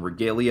 warships, and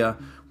regalia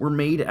were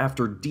made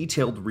after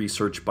detailed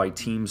research by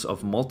teams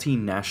of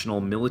multinational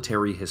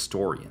military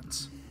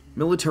historians.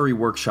 Military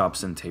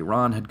workshops in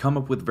Tehran had come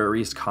up with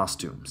various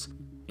costumes.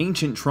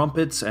 Ancient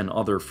trumpets and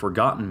other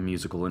forgotten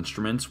musical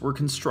instruments were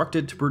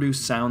constructed to produce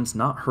sounds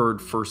not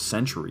heard for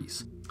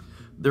centuries.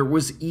 There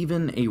was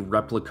even a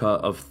replica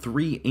of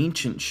 3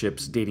 ancient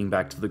ships dating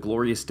back to the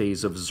glorious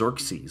days of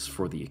Xerxes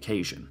for the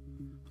occasion.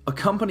 A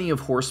company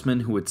of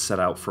horsemen who had set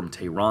out from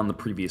Tehran the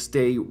previous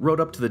day rode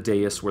up to the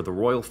dais where the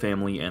royal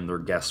family and their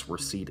guests were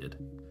seated.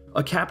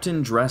 A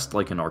captain dressed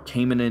like an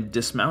Achaemenid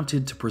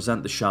dismounted to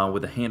present the Shah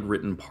with a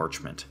handwritten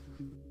parchment.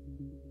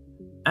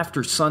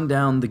 After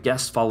sundown, the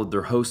guests followed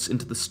their hosts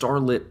into the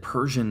starlit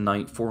Persian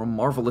night for a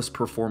marvelous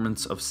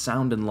performance of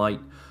sound and light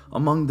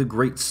among the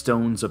great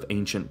stones of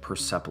ancient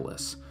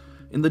Persepolis.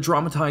 In the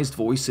dramatized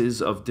voices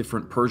of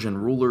different Persian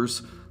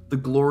rulers, the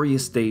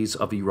glorious days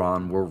of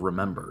Iran were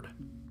remembered.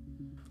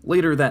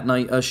 Later that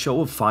night, a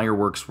show of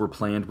fireworks were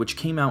planned which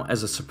came out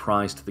as a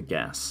surprise to the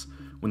guests.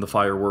 When the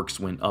fireworks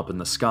went up in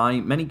the sky,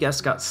 many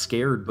guests got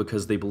scared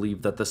because they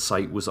believed that the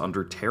site was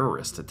under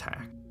terrorist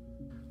attack.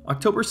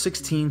 October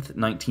 16th,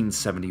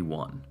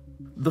 1971.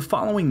 The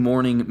following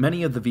morning,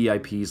 many of the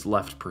VIPs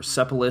left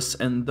Persepolis,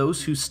 and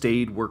those who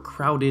stayed were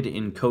crowded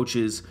in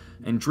coaches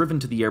and driven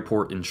to the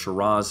airport in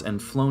Shiraz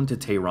and flown to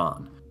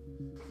Tehran.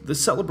 The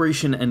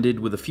celebration ended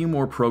with a few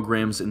more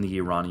programs in the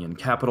Iranian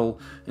capital,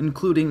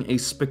 including a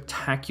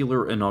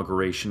spectacular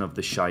inauguration of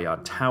the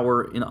Shayat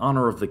Tower in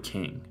honor of the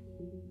king.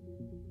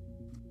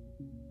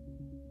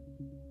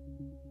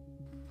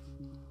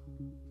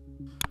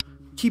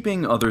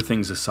 Keeping other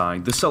things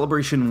aside, the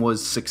celebration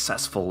was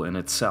successful in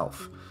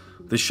itself.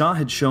 The Shah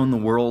had shown the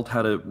world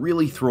how to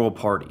really throw a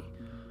party.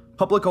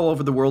 Public all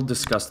over the world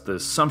discussed the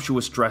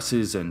sumptuous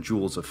dresses and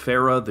jewels of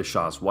Farah, the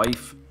Shah's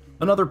wife.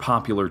 Another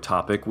popular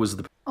topic was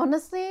the...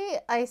 Honestly,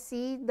 I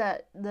see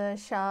that the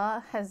Shah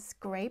has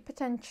great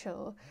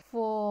potential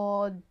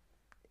for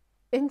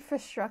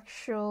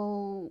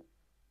infrastructural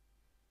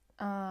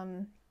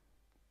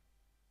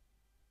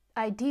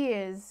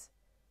ideas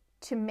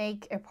to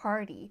make a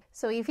party.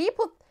 So if he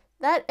put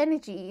that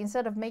energy,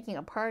 instead of making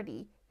a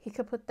party, he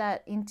could put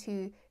that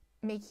into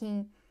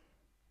making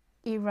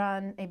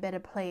Iran a better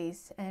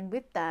place. And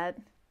with that,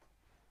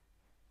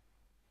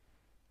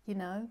 you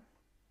know.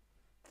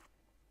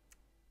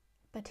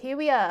 But here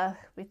we are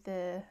with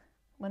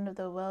one of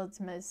the world's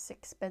most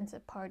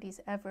expensive parties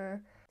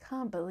ever.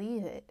 Can't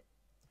believe it.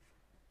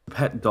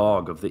 Pet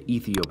dog of the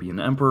Ethiopian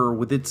emperor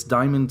with its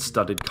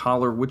diamond-studded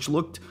collar, which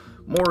looked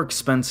more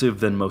expensive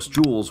than most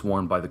jewels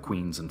worn by the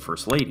queens and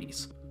first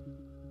ladies.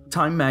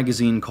 Time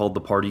magazine called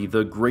the party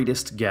the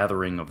greatest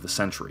gathering of the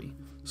century.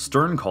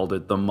 Stern called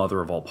it the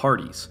mother of all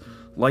parties.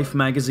 Life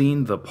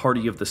magazine, the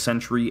party of the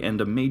century, and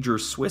a major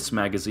Swiss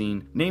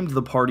magazine named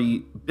the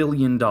party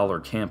billion-dollar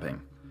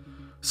camping.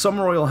 Some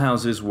royal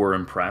houses were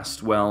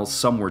impressed, while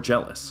some were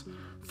jealous.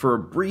 For a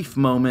brief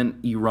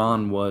moment,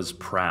 Iran was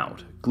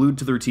proud, glued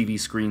to their TV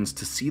screens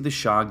to see the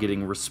Shah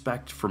getting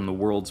respect from the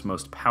world's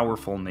most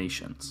powerful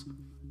nations.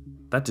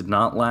 That did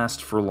not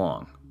last for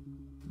long.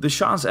 The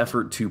Shah's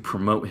effort to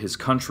promote his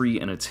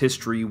country and its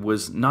history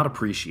was not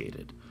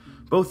appreciated.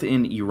 Both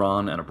in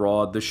Iran and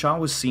abroad, the Shah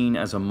was seen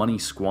as a money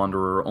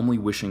squanderer only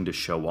wishing to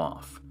show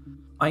off.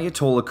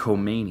 Ayatollah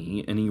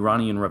Khomeini, an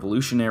Iranian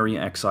revolutionary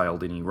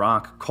exiled in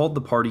Iraq, called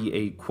the party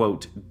a,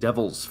 quote,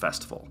 devil's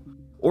festival.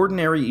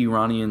 Ordinary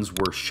Iranians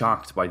were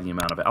shocked by the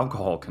amount of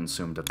alcohol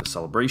consumed at the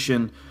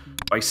celebration,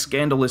 by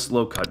scandalous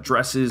low-cut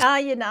dresses.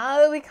 You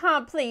know, we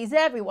can't please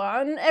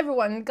everyone.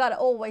 Everyone gotta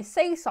always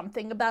say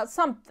something about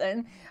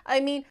something. I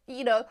mean,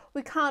 you know,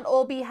 we can't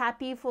all be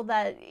happy for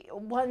that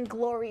one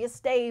glorious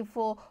day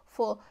for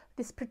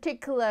this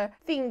particular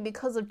thing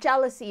because of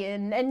jealousy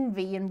and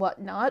envy and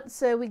whatnot.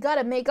 So we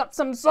gotta make up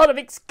some sort of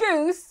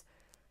excuse.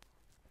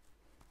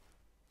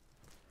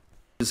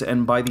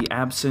 And by the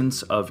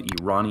absence of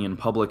Iranian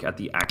public at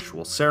the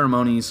actual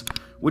ceremonies,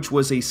 which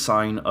was a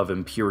sign of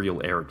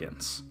imperial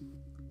arrogance.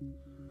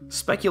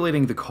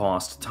 Speculating the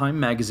cost, Time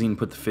magazine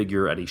put the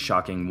figure at a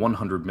shocking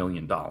 $100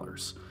 million.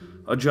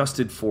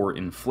 Adjusted for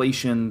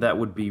inflation, that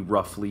would be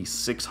roughly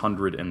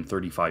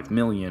 $635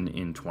 million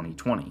in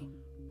 2020.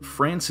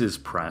 France's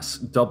press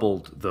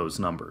doubled those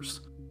numbers.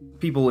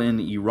 People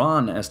in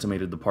Iran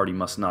estimated the party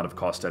must not have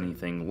cost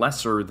anything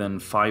lesser than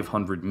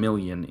 $500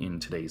 million in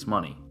today's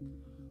money.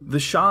 The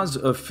Shah's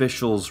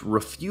officials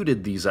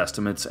refuted these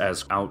estimates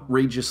as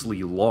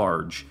outrageously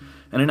large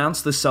and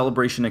announced the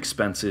celebration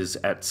expenses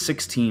at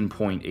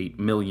 $16.8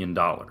 million.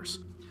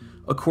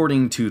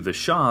 According to the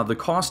Shah, the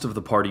cost of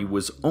the party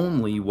was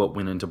only what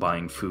went into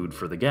buying food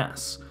for the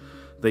guests.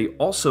 They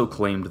also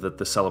claimed that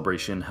the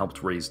celebration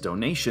helped raise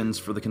donations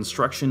for the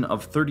construction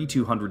of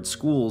 3,200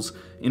 schools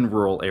in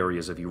rural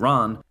areas of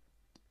Iran.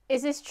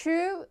 Is this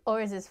true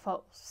or is this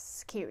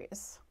false?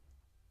 Curious.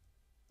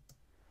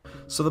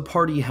 So the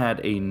party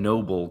had a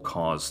noble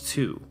cause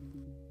too.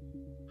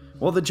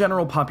 While the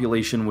general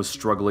population was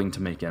struggling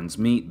to make ends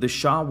meet, the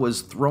Shah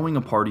was throwing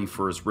a party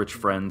for his rich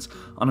friends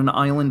on an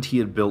island he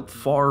had built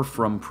far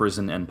from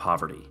prison and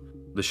poverty.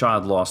 The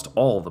Shah had lost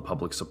all the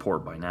public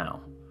support by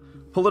now.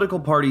 Political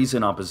parties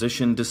in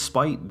opposition,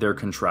 despite their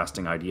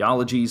contrasting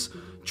ideologies,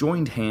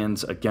 joined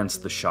hands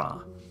against the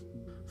Shah.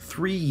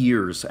 3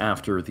 years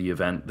after the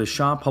event, the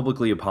Shah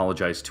publicly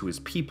apologized to his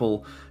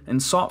people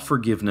and sought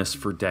forgiveness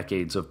for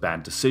decades of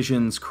bad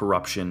decisions,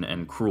 corruption,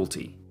 and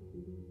cruelty.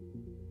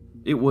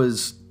 It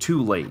was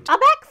too late. A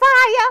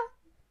backfire!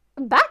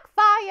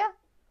 Backfire!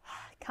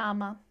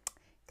 Karma.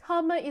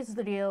 Karma is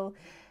real.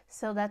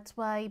 So that's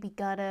why we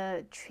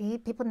gotta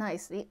treat people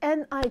nicely.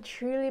 And I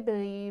truly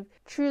believe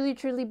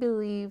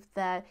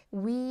that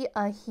we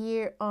are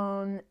here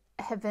on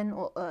heaven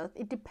or earth.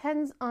 It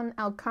depends on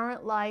our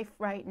current life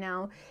right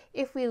now.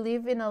 If we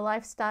live in a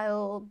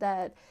lifestyle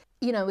that,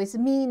 is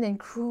mean and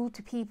cruel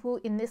to people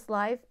in this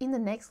life, in the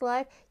next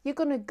life, you're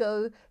gonna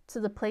go to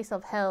the place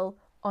of hell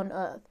on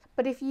earth.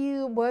 But if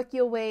you work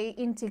your way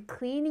into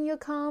cleaning your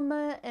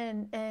karma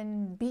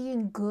and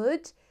being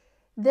good,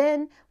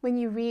 then when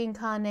you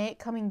reincarnate,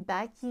 coming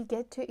back, you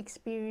get to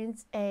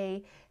experience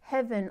a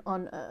heaven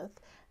on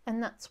earth.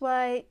 And that's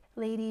why,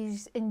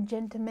 ladies and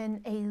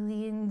gentlemen,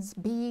 aliens,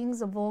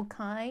 beings of all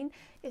kind,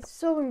 it's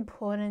so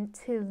important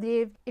to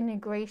live in a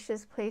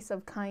gracious place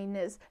of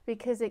kindness,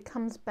 because it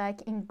comes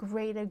back in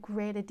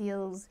greater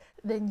deals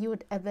than you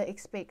would ever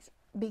expect.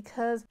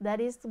 Because that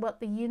is what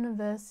the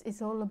universe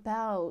is all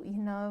about,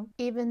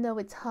 Even though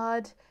it's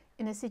hard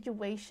in a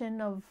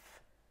situation of,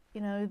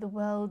 the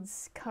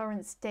world's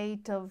current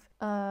state of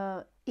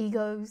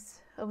egos,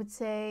 I would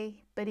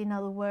say, but in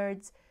other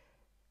words,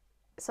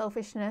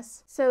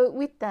 selfishness. So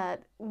with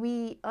that,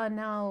 we are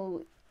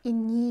now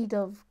in need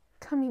of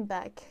coming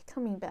back,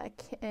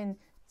 and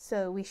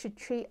so we should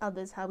treat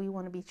others how we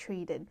want to be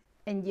treated.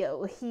 And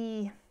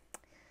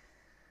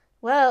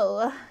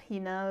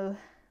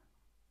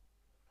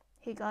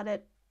he got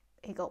it.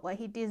 He got what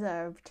he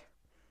deserved.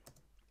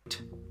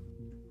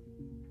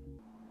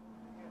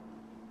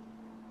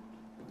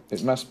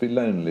 It must be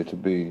lonely to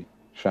be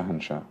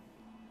Shahanshah.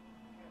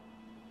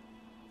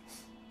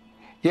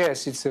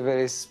 Yes, it's a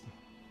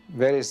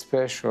very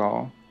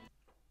special.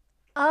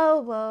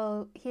 Oh,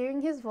 well,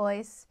 hearing his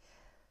voice,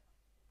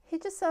 he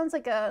just sounds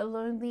like a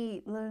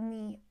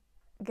lonely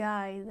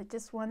guy that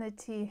just wanted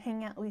to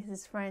hang out with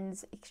his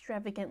friends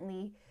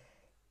extravagantly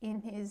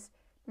in his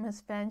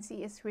most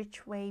fanciest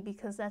rich way,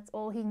 because that's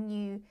all he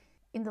knew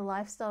in the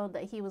lifestyle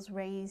that he was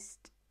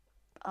raised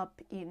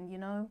up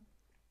in,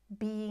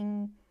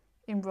 being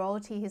in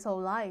royalty his whole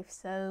life.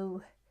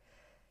 So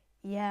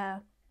yeah,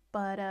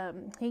 but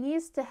he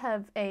used to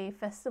have a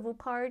festival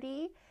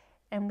party,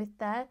 and with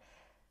that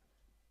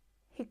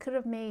he could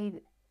have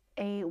made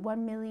a $1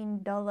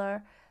 million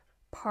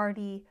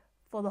party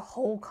for the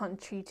whole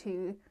country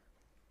to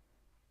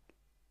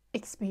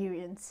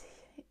experience,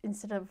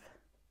 instead of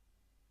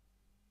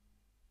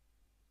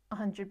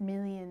 100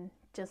 million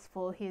just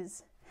for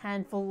his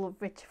handful of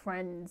rich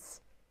friends.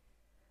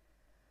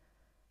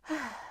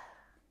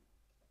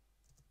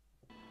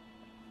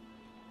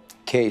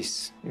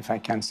 Case, if I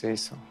can say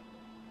so.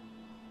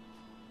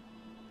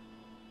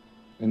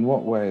 In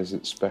what way is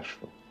it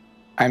special?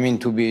 I mean,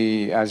 to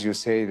be, as you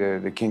say,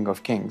 the king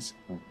of kings.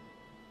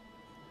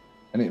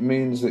 And it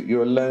means that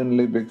you're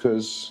lonely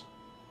because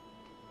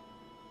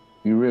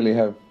you really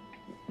have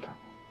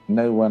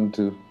no one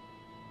to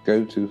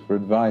go to for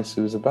advice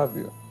who's above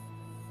you.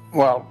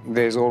 Well,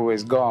 there's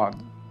always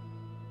God.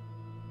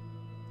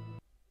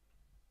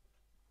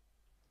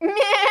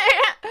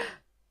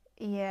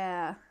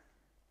 Yeah.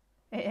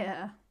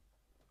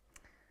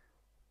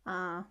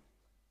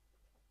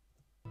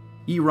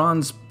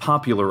 Iran's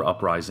popular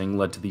uprising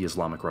led to the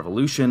Islamic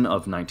Revolution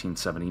of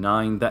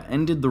 1979 that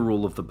ended the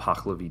rule of the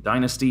Pahlavi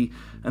dynasty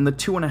and the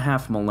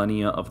 2.5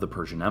 millennia of the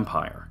Persian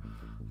Empire.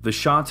 The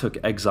Shah took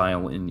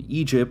exile in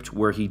Egypt,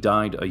 where he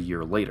died a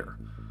year later.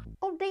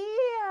 Oh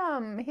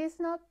damn! He's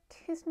not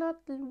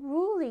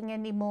ruling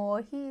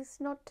anymore. He's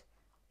not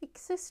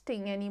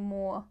existing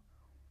anymore.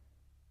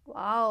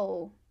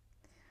 Wow.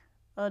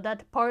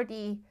 That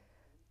party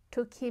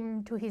took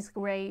him to his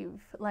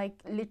grave, like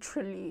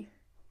literally.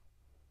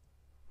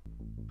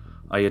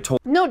 Ayatollah.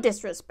 No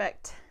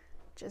disrespect,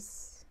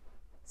 just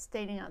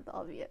stating out the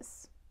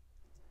obvious.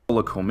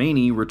 Ayatollah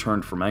Khomeini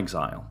returned from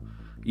exile.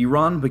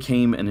 Iran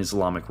became an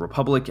Islamic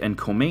republic and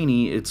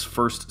Khomeini its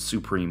first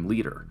supreme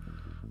leader.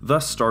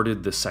 Thus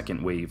started the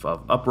second wave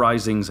of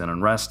uprisings and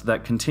unrest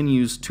that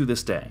continues to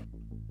this day.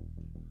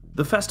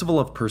 The Festival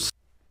of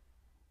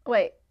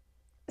Wait,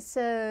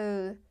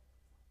 so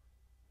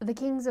the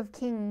kings of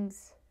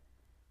kings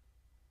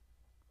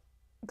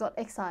got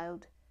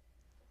exiled,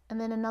 and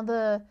then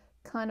another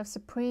kind of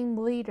supreme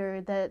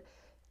leader that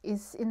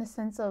is in the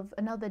sense of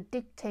another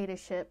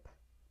dictatorship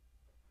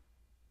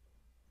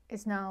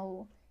is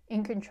now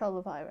in control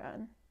of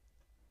Iran.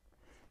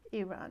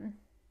 Oh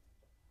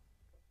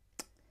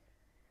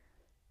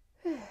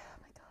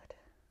my god.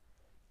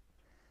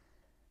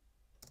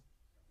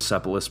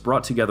 Persepolis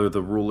brought together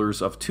the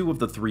rulers of two of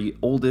the three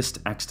oldest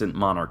extant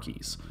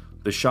monarchies,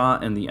 the Shah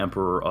and the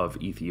Emperor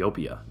of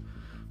Ethiopia.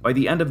 By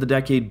the end of the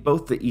decade,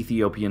 both the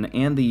Ethiopian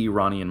and the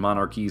Iranian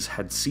monarchies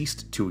had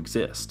ceased to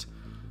exist.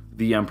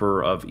 The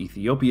Emperor of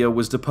Ethiopia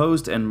was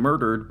deposed and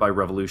murdered by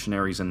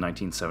revolutionaries in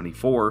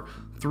 1974,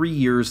 3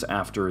 years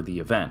after the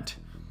event.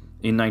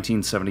 In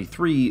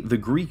 1973, the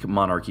Greek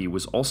monarchy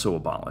was also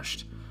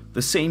abolished.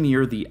 The same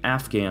year, the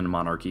Afghan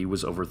monarchy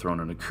was overthrown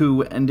in a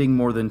coup, ending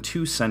more than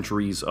 2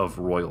 centuries of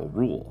royal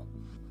rule.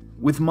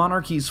 With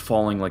monarchies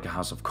falling like a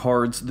house of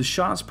cards, the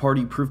Shah's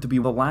party proved to be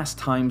the last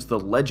times the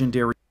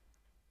legendary...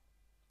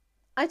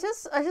 I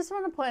just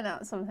want to point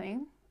out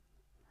something.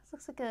 This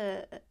looks like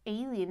an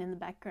alien in the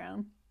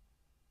background.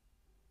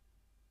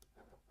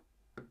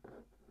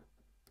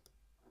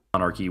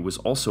 Monarchy was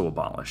also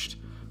abolished.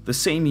 The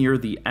same year,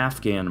 the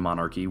Afghan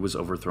monarchy was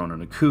overthrown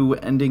in a coup,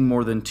 ending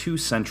more than 2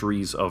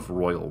 centuries of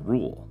royal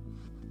rule.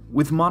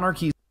 With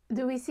monarchies...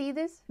 Do we see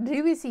this?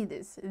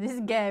 This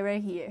guy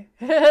right here.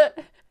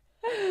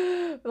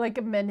 Like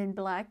a Men in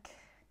Black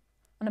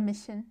on a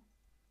mission.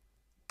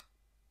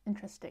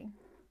 Interesting.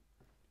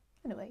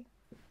 Anyway.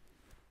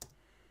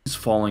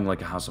 Falling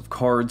like a house of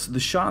cards, the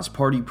Shah's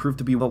party proved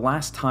to be the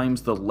last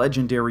times the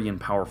legendary and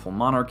powerful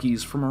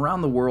monarchies from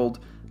around the world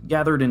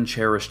gathered and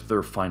cherished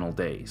their final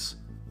days.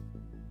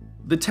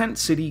 The tent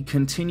city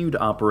continued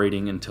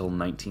operating until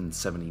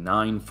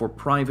 1979 for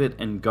private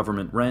and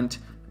government rent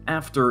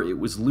after it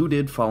was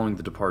looted following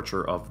the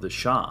departure of the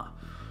Shah.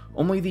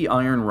 Only the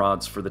iron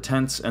rods for the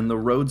tents and the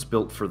roads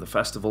built for the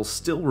festival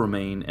still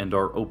remain and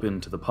are open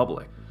to the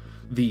public.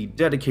 The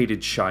dedicated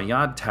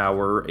Shayad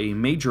Tower, a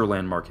major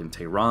landmark in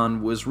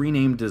Tehran, was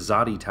renamed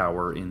Azadi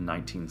Tower in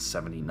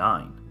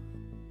 1979.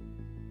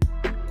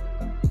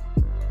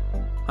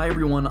 Hi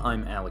everyone,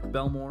 I'm Alec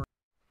Belmore.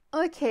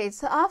 Okay,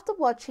 so after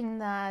watching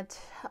that,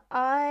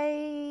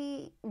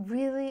 I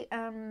really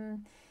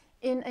am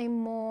in a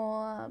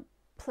more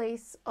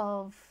place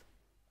of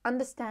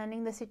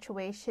understanding the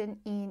situation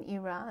in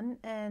Iran.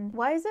 And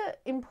why is it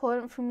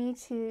important for me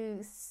to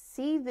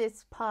see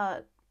this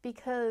part?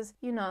 Because,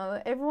 you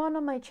know, everyone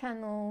on my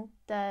channel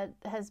that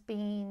has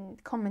been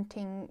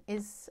commenting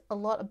is a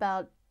lot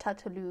about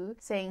Tatalu,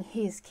 saying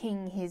he's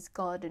king, he's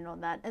God and all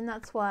that. And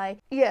that's why,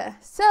 yeah,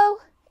 so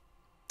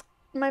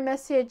my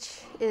message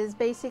is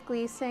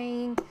basically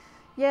saying,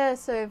 yeah,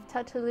 so if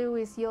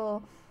Tatalu is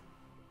your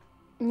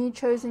new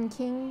chosen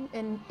king,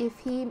 and if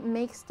he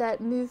makes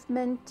that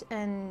movement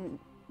and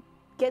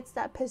gets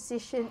that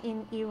position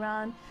in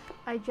Iran,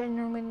 I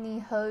genuinely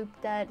hope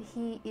that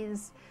he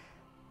is,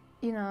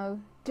 you know,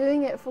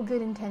 doing it for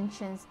good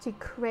intentions to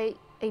create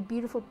a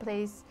beautiful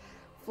place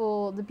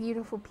for the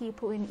beautiful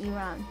people in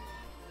Iran.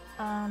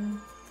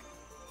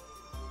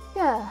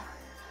 Yeah,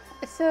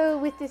 so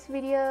with this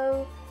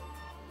video,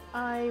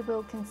 I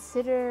will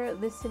consider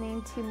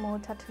listening to more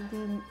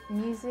Tatalu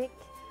music,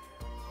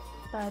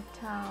 but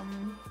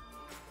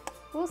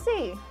we'll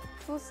see.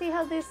 We'll see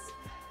how this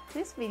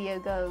video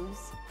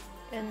goes.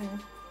 And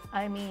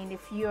I mean,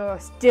 if you're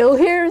still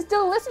here,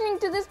 still listening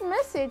to this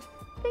message,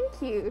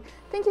 thank you.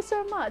 Thank you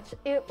so much.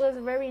 It was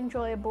very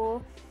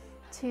enjoyable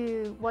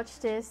to watch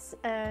this,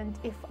 and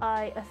if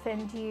I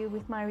offend you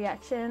with my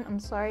reaction, I'm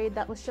sorry.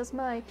 That was just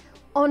my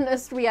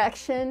honest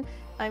reaction.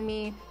 I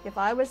mean, if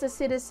I was a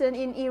citizen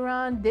in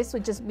Iran, this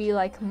would just be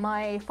like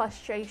my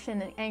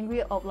frustration and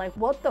angry of like,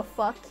 what the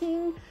fuck,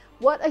 king?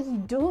 What are you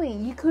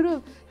doing? You could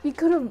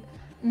have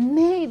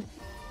made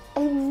a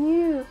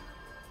new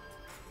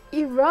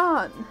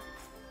Iran.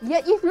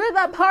 Yet you threw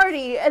that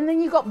party and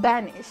then you got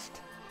banished.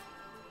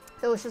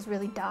 It was just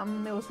really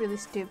dumb. It was really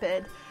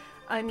stupid.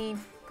 I mean,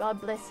 God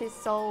bless his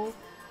soul.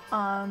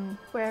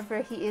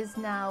 Wherever he is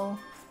now,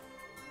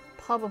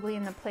 probably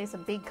in a place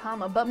of big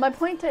karma. But my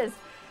point is,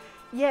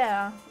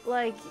 yeah,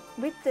 like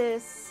with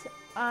this,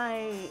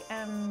 I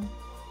am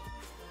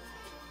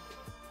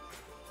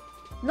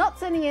not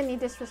sending any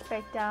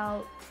disrespect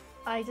out.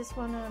 I just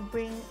want to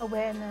bring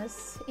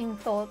awareness in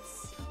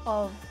thoughts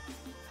of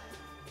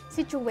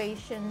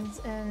situations,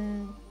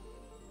 and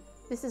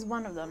this is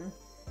one of them.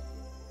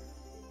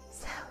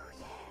 So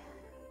yeah,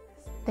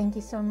 thank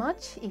you so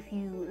much. If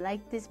you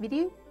like this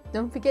video,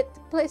 don't forget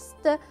to press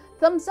the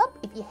thumbs up.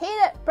 If you hate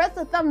it, press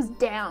the thumbs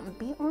down.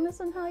 Be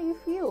honest on how you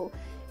feel,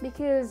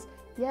 because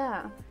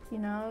yeah, you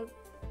know,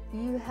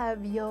 you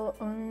have your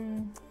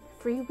own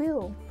free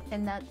will,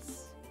 and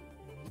that's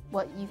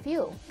what you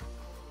feel.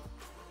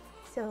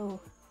 So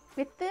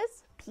with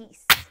this,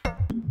 peace.